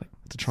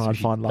to try and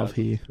find love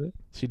here."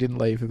 She didn't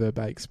leave with her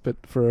bakes, but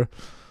for a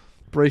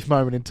brief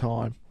moment in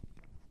time,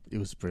 It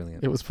was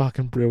brilliant. it was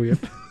fucking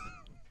brilliant.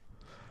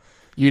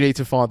 You need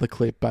to find the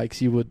clip,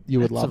 Bakes. You would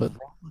love it.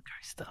 Roller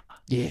coaster.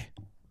 Yeah.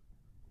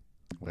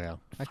 Wow.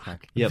 Okay.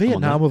 Yep,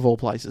 Vietnam of all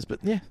places, but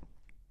yeah.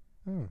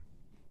 Oh.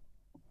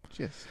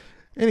 Yes.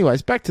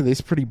 Anyways, back to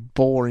this pretty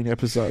boring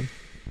episode.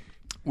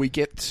 We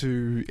get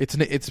to it's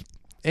end of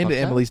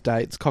Cocktail? Emily's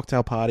date. It's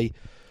cocktail party.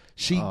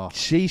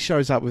 She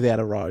shows up without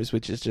a rose,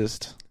 which is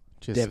just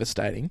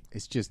devastating.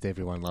 It's just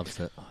everyone loves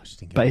it. Oh, she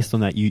didn't get Based on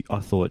that, I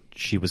thought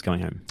she was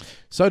going home.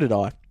 So did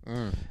I.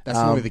 it. That's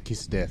normally the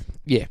kiss of death.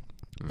 Yeah.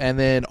 And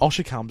then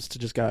Osher comes to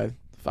just go,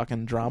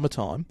 fucking drama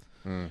time.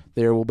 Mm.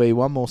 There will be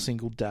one more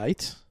single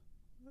date,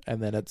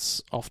 and then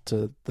it's off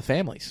to the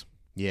families.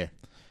 Yeah.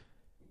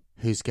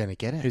 Who's going to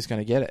get it? Who's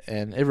going to get it?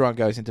 And everyone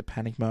goes into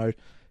panic mode.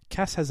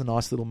 Cass has a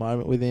nice little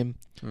moment with him.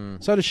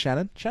 Mm. So does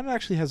Shannon. Shannon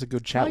actually has a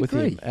good chat I with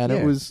agree, him. And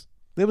yeah.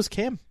 there was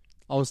Cam.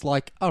 I was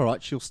like, all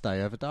right, she'll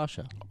stay over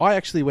Dasha. I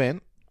actually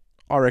went,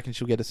 I reckon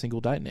she'll get a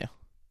single date now.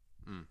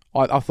 Mm.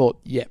 I thought,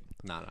 yeah.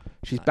 No.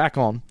 She's back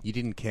on. You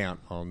didn't count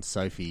on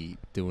Sophie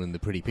doing the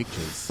pretty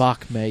pictures.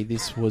 Fuck me,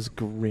 this was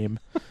grim.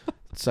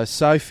 So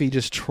Sophie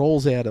just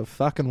trawls out a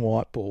fucking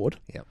whiteboard,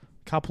 Yep.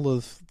 couple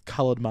of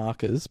coloured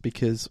markers,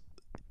 because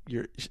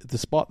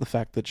despite the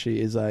fact that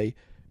she is a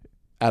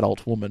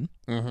adult woman,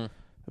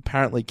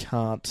 apparently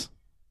can't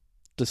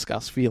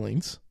discuss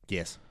feelings,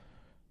 Yes.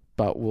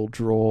 but will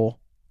draw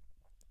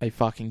a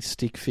fucking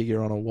stick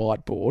figure on a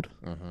whiteboard.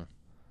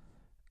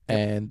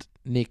 And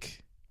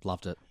Nick,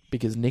 Loved it.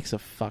 because Nick's a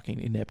fucking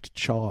inept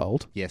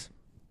child, Yes.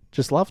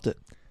 just loved it.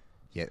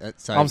 Yeah.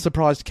 So I'm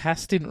surprised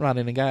Cass didn't run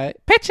in and go,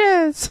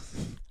 pictures!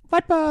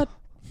 Whiteboard!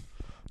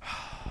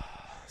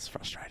 It's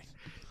frustrating.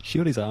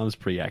 Shieldy's arm's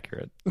pretty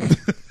accurate.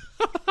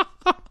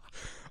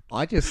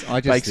 I just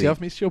Makes you think,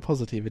 off miss your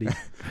positivity.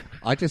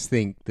 I just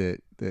think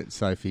that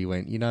Sophie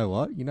went, you know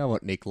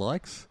what Nick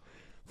likes?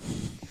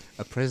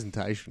 A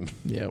presentation.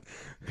 Yep.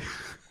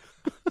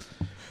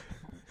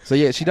 So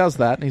yeah, she does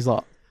that, and he's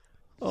like,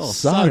 Oh,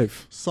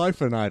 Soph.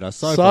 Sophinator.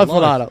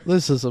 Sophinator,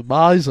 this is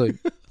amazing.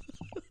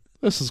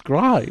 This is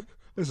great.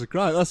 This is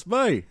great. That's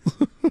me.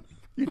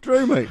 You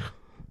drew me.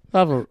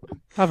 Have a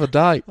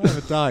date. Have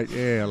a date.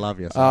 Yeah, I love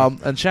you. Son.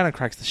 And Shannon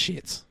cracks the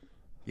shits,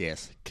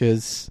 Yes.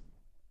 because,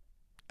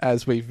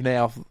 as we've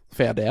now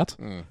found out,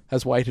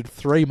 has waited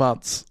 3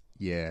 months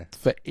Yeah.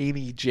 for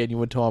any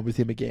genuine time with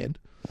him again.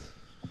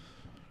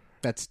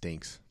 That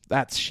stinks.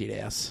 That's shit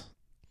house.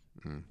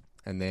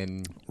 And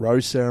then,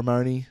 Rose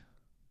ceremony.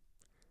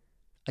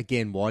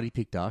 again, why'd he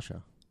pick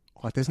Dasha?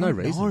 Like, there's no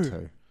reason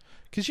to.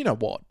 Because you know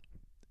what?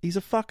 He's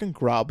a fucking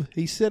grub.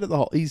 He said it the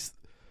whole...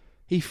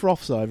 He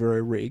froths over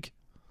a rig.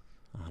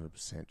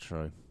 100%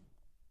 true.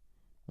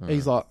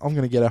 He's like, I'm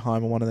going to get her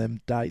home on one of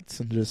them dates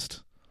and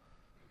just...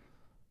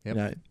 Yep.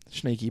 You know,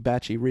 sneaky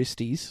batchy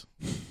wristies.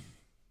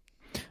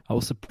 I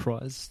was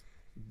surprised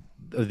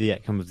of the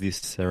outcome of this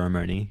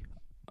ceremony,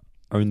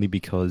 only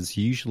because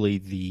usually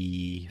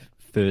the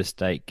first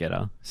date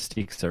getter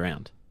sticks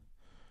around.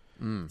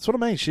 That's what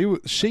I mean.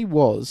 She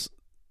was,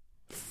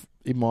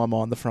 in my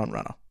mind, the front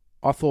runner.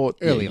 I thought...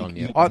 Early on,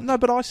 yeah. No,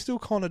 but I still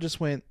kind of just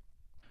went,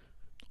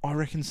 I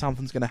reckon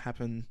something's going to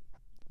happen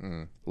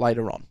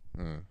later on.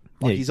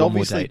 Like, Yeah, he's one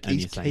more obviously date and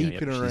he's you're saying,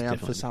 keeping she's her around definitely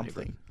for the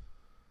something.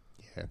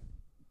 Yeah.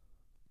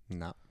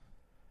 No.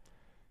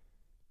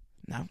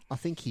 No. I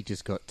think he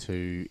just got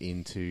too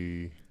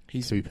into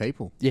He's- two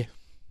people. Yeah.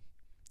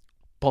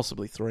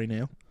 Possibly 3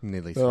 now.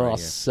 Nearly 3, Oh, yeah.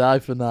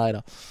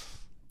 Sophinator.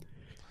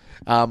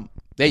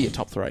 They're your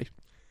top 3.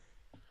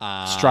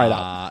 Straight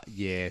up.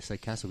 Yeah, so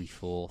Cass will be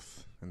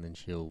 4th, and then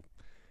she'll...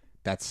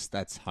 That's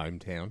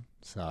hometown,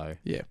 so...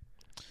 Yeah.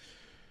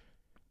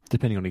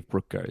 Depending on if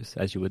Brooke goes,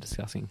 as you were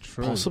discussing.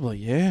 True. Possibly,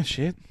 yeah,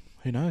 shit.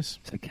 Who knows?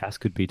 So Cass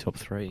could be top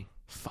 3.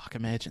 Fuck,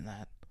 imagine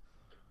that.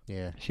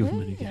 Yeah. She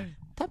wouldn't let her go.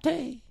 Top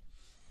 3.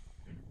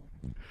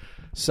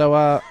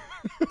 So,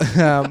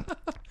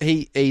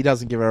 he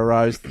doesn't give her a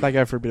rose. They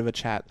go for a bit of a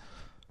chat.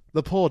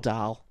 The poor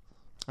Dahl.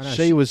 I know,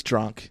 She was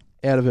drunk,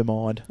 out of her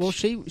mind. Well,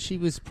 she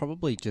was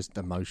probably just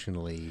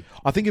emotionally...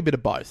 I think a bit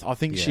of both. I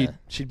think Yeah.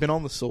 she'd been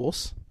on the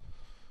sauce.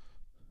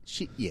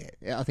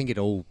 I think it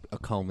all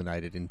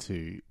culminated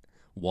into,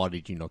 why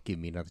did you not give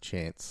me another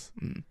chance?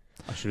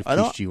 I should I have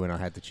know- kissed you when I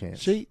had the chance.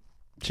 She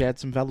had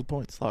some valid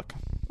points. Like,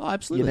 Oh, you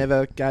absolutely.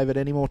 never gave it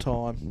any more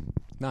time.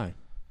 No.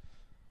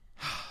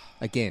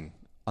 Again,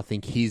 I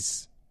think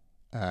his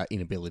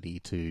inability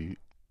to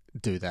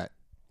do that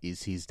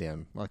is his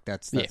down. Like,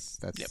 that's Yep.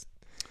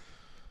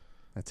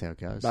 how it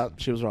goes. But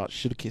she was right. She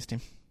should have kissed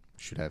him.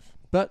 Should have.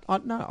 But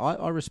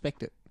I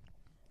respect it.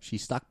 She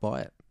stuck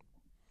by it.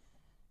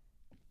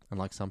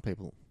 Unlike some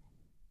people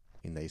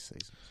in these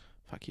seasons.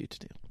 Fuck you,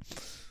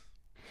 Tennille.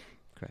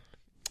 Correct.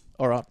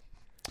 All right.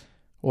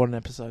 What an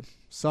episode.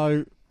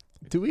 So,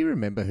 do we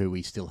remember who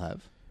we still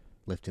have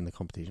left in the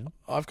competition?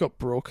 I've got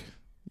Brooke.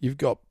 You've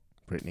got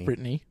Brittany.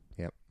 Brittany.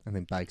 Yep. And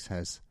then Bakes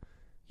has...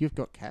 You've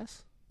got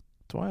Cass?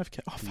 Do I have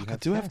Cass? Oh, You fuck, I have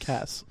do have Cass.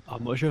 Cass.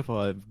 I'm not sure if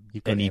I have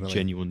You've got any Emily.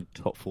 genuine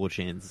top 4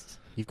 chances.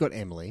 You've got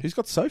Emily. Who's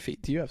got Sophie?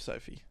 Do you have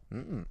Sophie?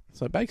 Mm-mm.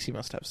 So Bakesy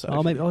must have Sophie.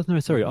 Oh, maybe. Oh, no,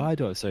 sorry. I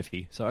do have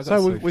Sophie. So I got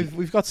So Sophie.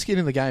 we've got skin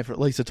in the game for at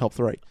least a top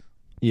 3.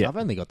 Yeah. I've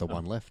only got the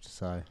one left,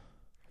 so...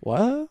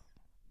 What?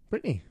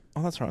 Brittany.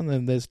 Oh, that's right. And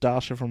then there's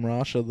Dasha from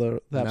Russia, the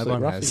No absolute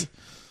one roughie.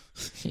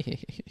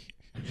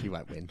 She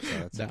won't win, so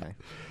that's No. okay.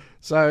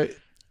 So,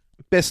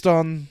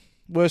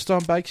 worst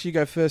on, Bakes. You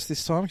go first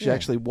this time because you Yeah.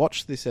 actually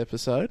watched this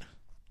episode.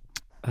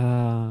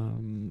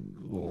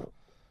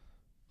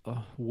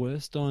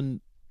 Worst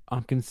on.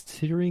 I'm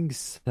considering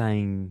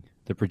saying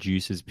the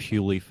producers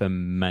purely for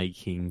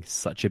making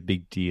such a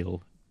big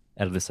deal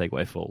out of the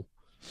Segway fall.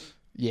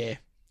 Yeah.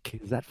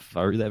 'Cause that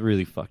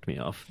really fucked me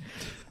off.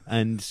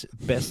 And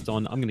best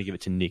on, I'm going to give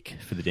it to Nick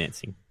for the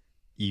dancing.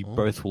 You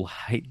both will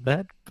hate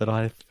that, but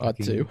I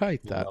fucking do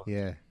hate that. love-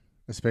 Yeah.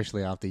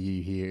 Especially after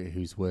you hear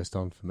who's worst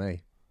on for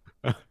me.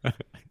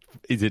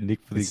 Is it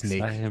Nick for the It's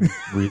Nick. same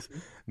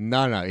reason?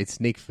 No, it's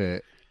Nick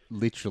for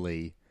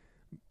literally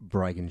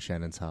breaking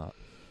Shannon's heart.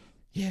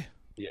 Yeah.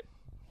 Yeah.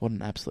 What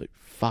an absolute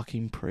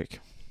fucking prick.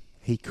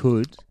 He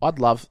could. I'd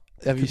love...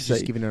 Have you Could've just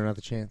seen? given her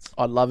another chance.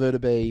 I'd love her to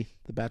be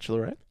the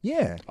Bachelorette.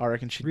 Yeah. I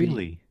reckon she'd be.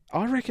 Really?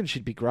 I reckon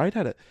she'd be great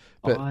at it.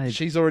 But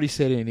she's already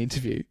said in an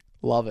interview,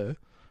 love her.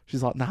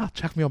 She's like, nah,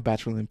 chuck me on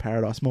Bachelor in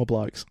Paradise, more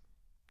blokes.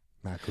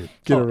 Nah, good.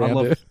 Get I around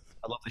love, her.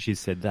 I love that she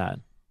said that,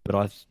 but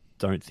I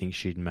don't think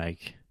she'd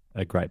make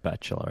a great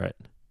Bachelorette.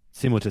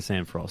 Similar to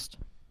Sam Frost.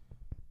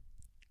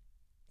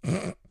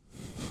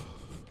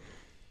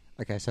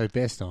 Okay, so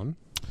best on.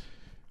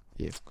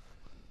 Yeah.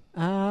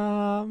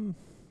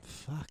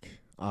 Fuck.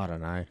 I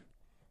don't know.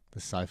 The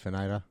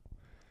Sofanator.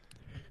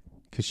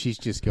 Because she's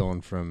just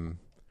gone from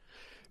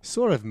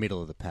sort of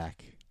middle of the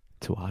pack.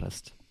 To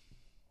artist.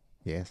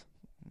 Yes.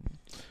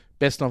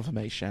 Best on for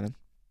me, Shannon.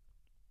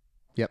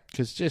 Yep.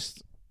 Because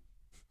just,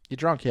 you're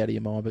drunk out of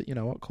your mind, but you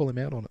know what? Call him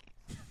out on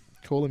it.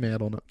 Call him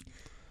out on it.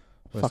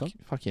 Worst on?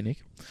 Fuck you, Nick.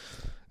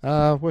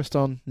 Worst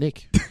on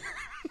Nick.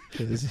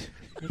 'Cause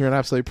you're an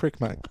absolute prick,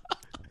 mate.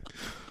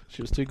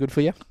 She was too good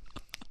for you.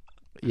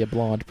 You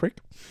blind prick.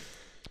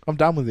 I'm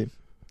done with him.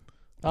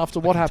 After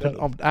what happened,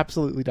 I'm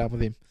absolutely done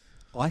with him.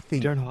 I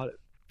think... You don't hide it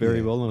very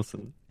Yeah. well,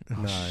 Nelson.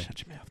 No.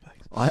 Shut your mouth,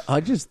 mate.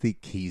 I just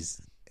think he's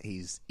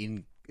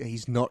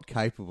not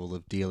capable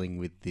of dealing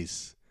with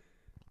this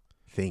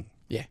thing.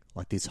 Yeah.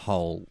 Like this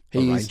whole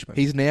arrangement.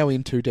 He's now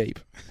in too deep.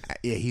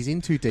 Yeah, he's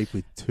in too deep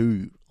with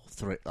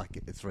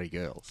three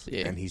girls.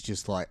 Yeah. And he's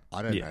just like,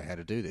 I don't Yeah. know how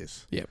to do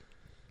this. Yep.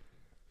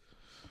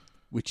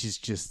 Which is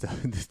just,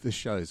 the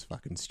show's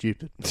fucking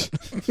stupid.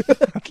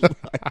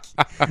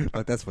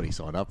 like, that's what he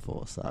signed up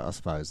for, so I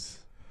suppose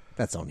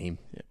that's on him.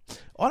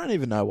 I don't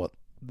even know what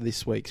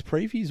this week's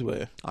previews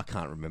were. I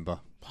can't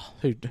remember.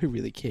 Who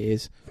really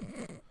cares?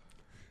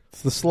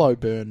 It's the slow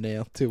burn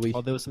now till we.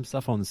 Oh, there was some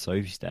stuff on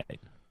Sophie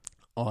State.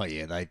 Oh,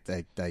 yeah, they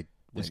went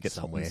Just get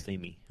somewhere. something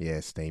steamy. Yeah,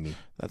 steamy.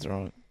 That's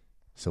right.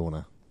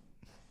 Sauna.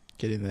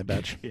 Get in there,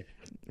 badge. Yeah.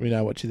 We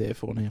know what you're there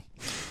for now.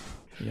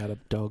 You had a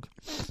dog.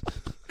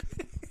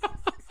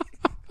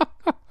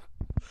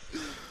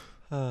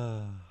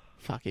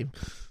 Fuck him.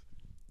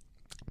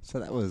 So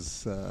that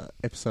was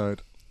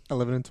episode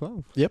 11 and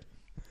 12. Yep.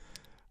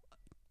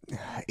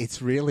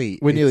 It's really...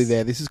 We're nearly it's-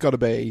 there. This has got to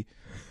be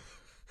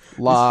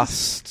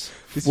last.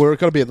 this- We're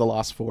got to be at the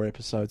last 4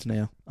 episodes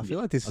now, I feel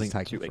like this I is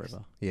think taking 2 weeks.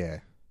 forever. Yeah.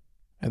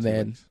 and 2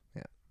 then weeks.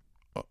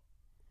 Yeah.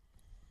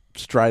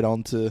 straight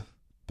on to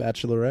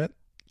Bachelorette.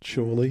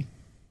 Surely,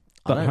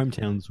 But I don't-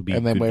 hometowns will be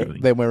and then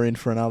good we're in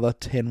for another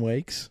 10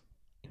 weeks.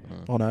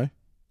 Mm. Oh no,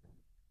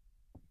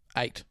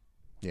 8.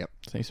 Yep.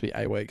 Seems to be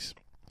 8 weeks.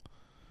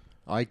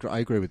 I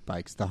agree with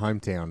Bakes. The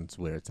hometown's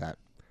where it's at.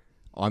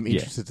 I'm Yeah.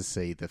 interested to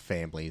see the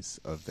families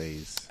of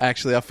these.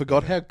 Actually, I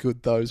forgot how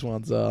good those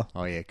ones are.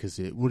 Oh, yeah, because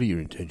what are your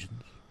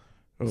intentions?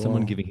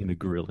 Someone Oh. giving him a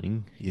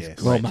grilling.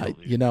 Yes. Well, Great mate,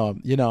 television.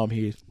 you know I'm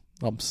here.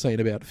 I'm seeing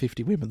about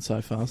 50 women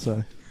so far.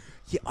 So,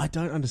 Yeah, I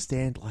don't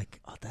understand.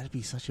 Like, that'd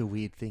be such a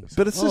weird thing.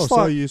 But it's oh, just so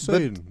like you the-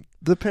 seen?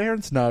 the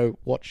parents know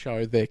what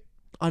show their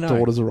I know.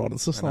 daughters are on.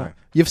 It's just I know. like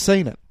you've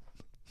seen it.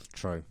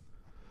 True.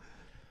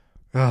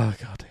 Oh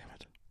god damn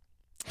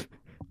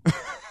it!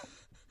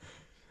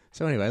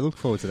 So anyway, look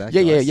forward to that.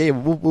 Yeah, guys. yeah.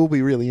 We'll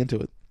be really into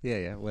it.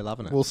 Yeah, we're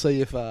loving it. We'll see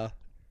if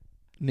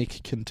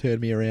Nick can turn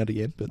me around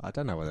again. But I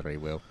don't know whether he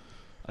will.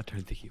 I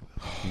don't think he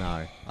will.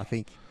 No, I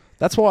think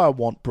that's why I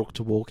want Brooke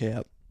to walk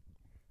out.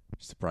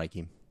 just to break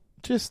him.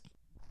 Just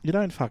you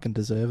don't fucking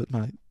deserve it,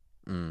 mate.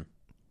 Mm.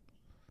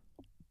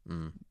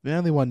 The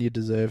only one you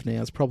deserve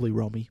now is probably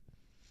Romy.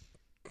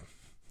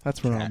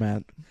 That's where Cat. I'm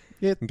at.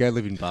 And go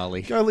live in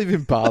Bali. Go live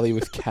in Bali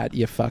with Kat,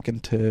 you fucking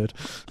turd.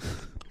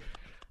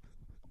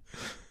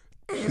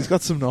 He's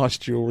got some nice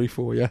jewellery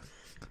for you.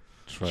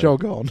 True.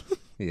 Jog on.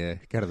 Yeah,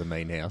 go to the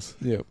mean house.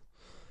 Yeah.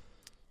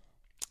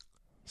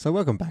 So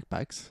welcome back,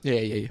 Bakes.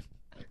 Yeah.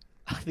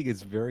 I think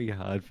it's very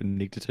hard for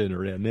Nick to turn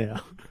around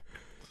now.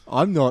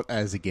 I'm not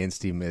as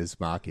against him as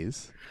Mark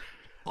is.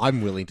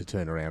 I'm willing to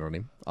turn around on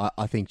him.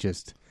 I think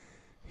just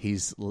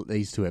these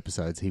 2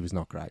 episodes, he was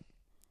not great.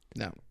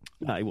 No.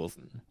 No, he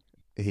wasn't.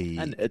 He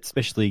And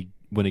especially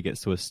when it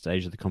gets to a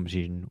stage of the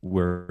competition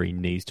where he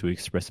needs to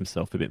express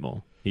himself a bit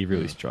more. He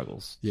really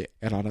struggles. Yeah,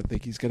 and I don't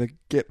think he's going to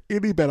get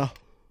any better.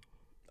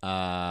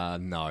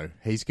 no,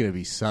 he's going to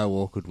be so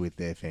awkward with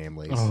their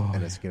families, Oh,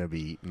 and it's going to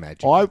be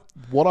magical.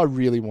 What I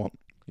really want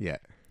Yeah,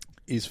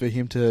 is for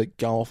him to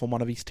go off on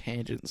one of his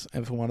tangents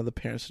and for one of the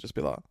parents to just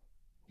be like,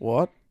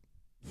 what?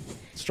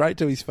 Straight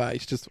to his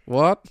face, just,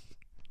 what?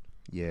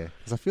 yeah.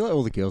 Because I feel like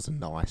all the girls are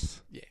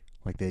nice. Yeah.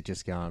 Like they're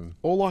just going,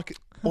 Or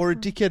a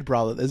dickhead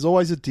brother. There's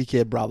always a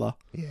dickhead brother.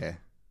 yeah.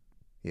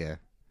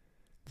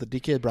 The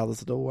dickhead brothers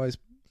that always,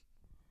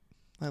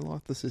 they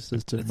like the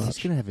sisters too He's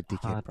much. going to have a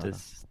dickhead brother.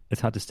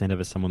 It's hard to stand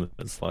over someone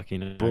that's like,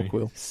 Brooke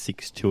will.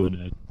 6'2"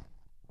 and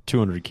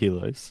 200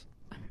 kilos.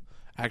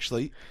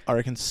 Actually, I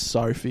reckon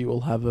Sophie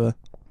will have a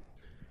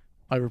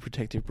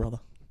overprotective brother.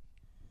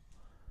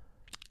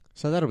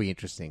 So that'll be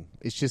interesting.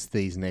 It's just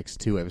these next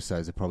 2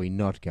 episodes are probably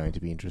not going to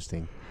be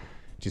interesting.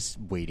 Just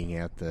weeding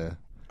out the...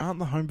 Aren't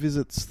the home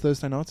visits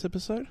Thursday night's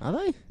episode? Are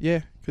they?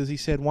 Yeah, because he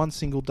said one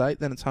single date,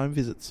 then it's home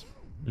visits.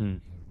 Mm.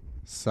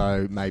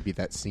 So maybe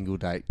that single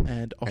date,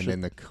 and and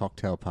then the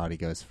cocktail party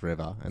goes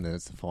forever, and then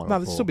it's the final. No,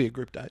 there'll still be a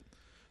group date.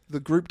 The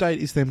group date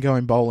is them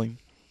going bowling.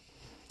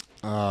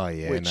 Oh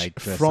yeah, and Which, they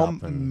dress from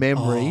up and,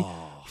 memory,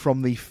 Oh.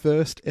 from the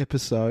first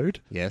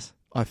episode, Yes.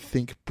 I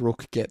think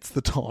Brooke gets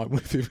the time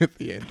with him at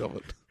the end of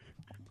it.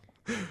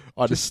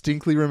 I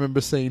distinctly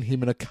remember seeing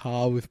him in a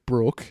car with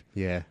Brooke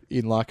Yeah.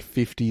 in like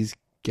 50s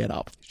get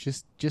up.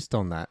 Just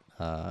on that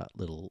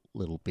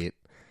little bit,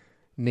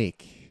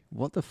 Nick,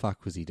 what the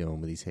fuck was he doing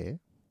with his hair?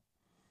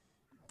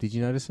 Did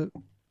you notice it?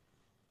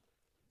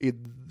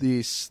 In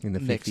this In the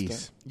next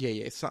 50s. Yeah,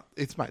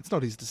 it's mate, it's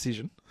not his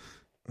decision.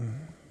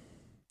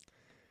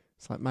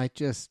 It's like, mate,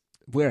 just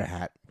wear a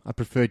hat. I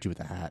preferred you with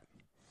a hat,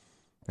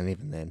 and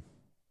even then,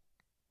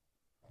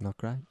 not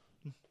great.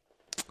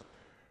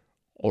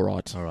 All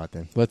right. All right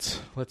then. Let's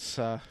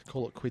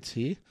call it quits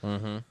here.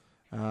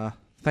 Mm-hmm.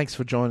 Thanks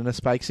for joining us,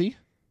 Bakesy.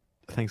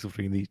 Thanks for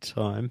putting the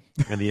time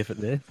and the effort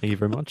there. Thank you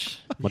very much.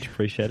 Much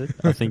appreciated.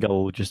 I think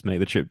I'll just make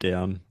the trip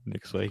down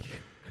next week.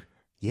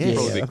 Yes.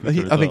 Probably a bit I quicker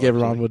think, as well,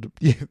 everyone actually. would.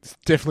 Yeah, it's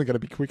definitely going to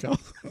be quicker.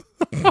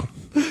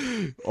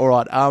 All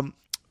right.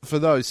 For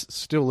those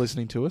still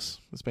listening to us,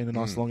 it's been a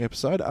nice long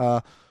episode.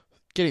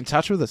 Get in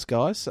touch with us,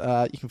 guys.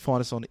 You can find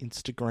us on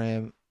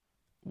Instagram.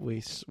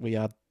 We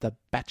are the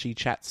Batchy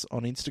Chats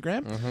on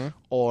Instagram,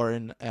 or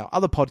in our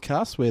other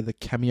podcasts, we're the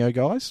Cameo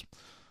Guys.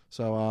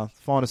 So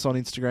find us on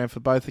Instagram for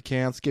both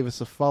accounts. Give us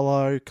a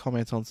follow.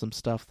 Comment on some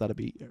stuff. That'd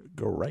be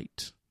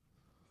great.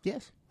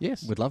 Yes.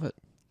 Yes. We'd love it.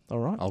 All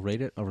right. I'll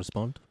read it. I'll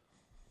respond.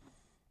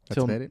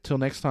 That's about it. Till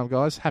next time,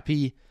 guys.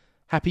 Happy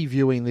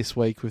viewing this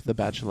week with The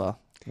Bachelor.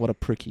 What a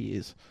prick he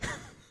is.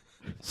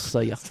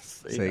 See ya.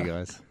 See you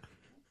guys.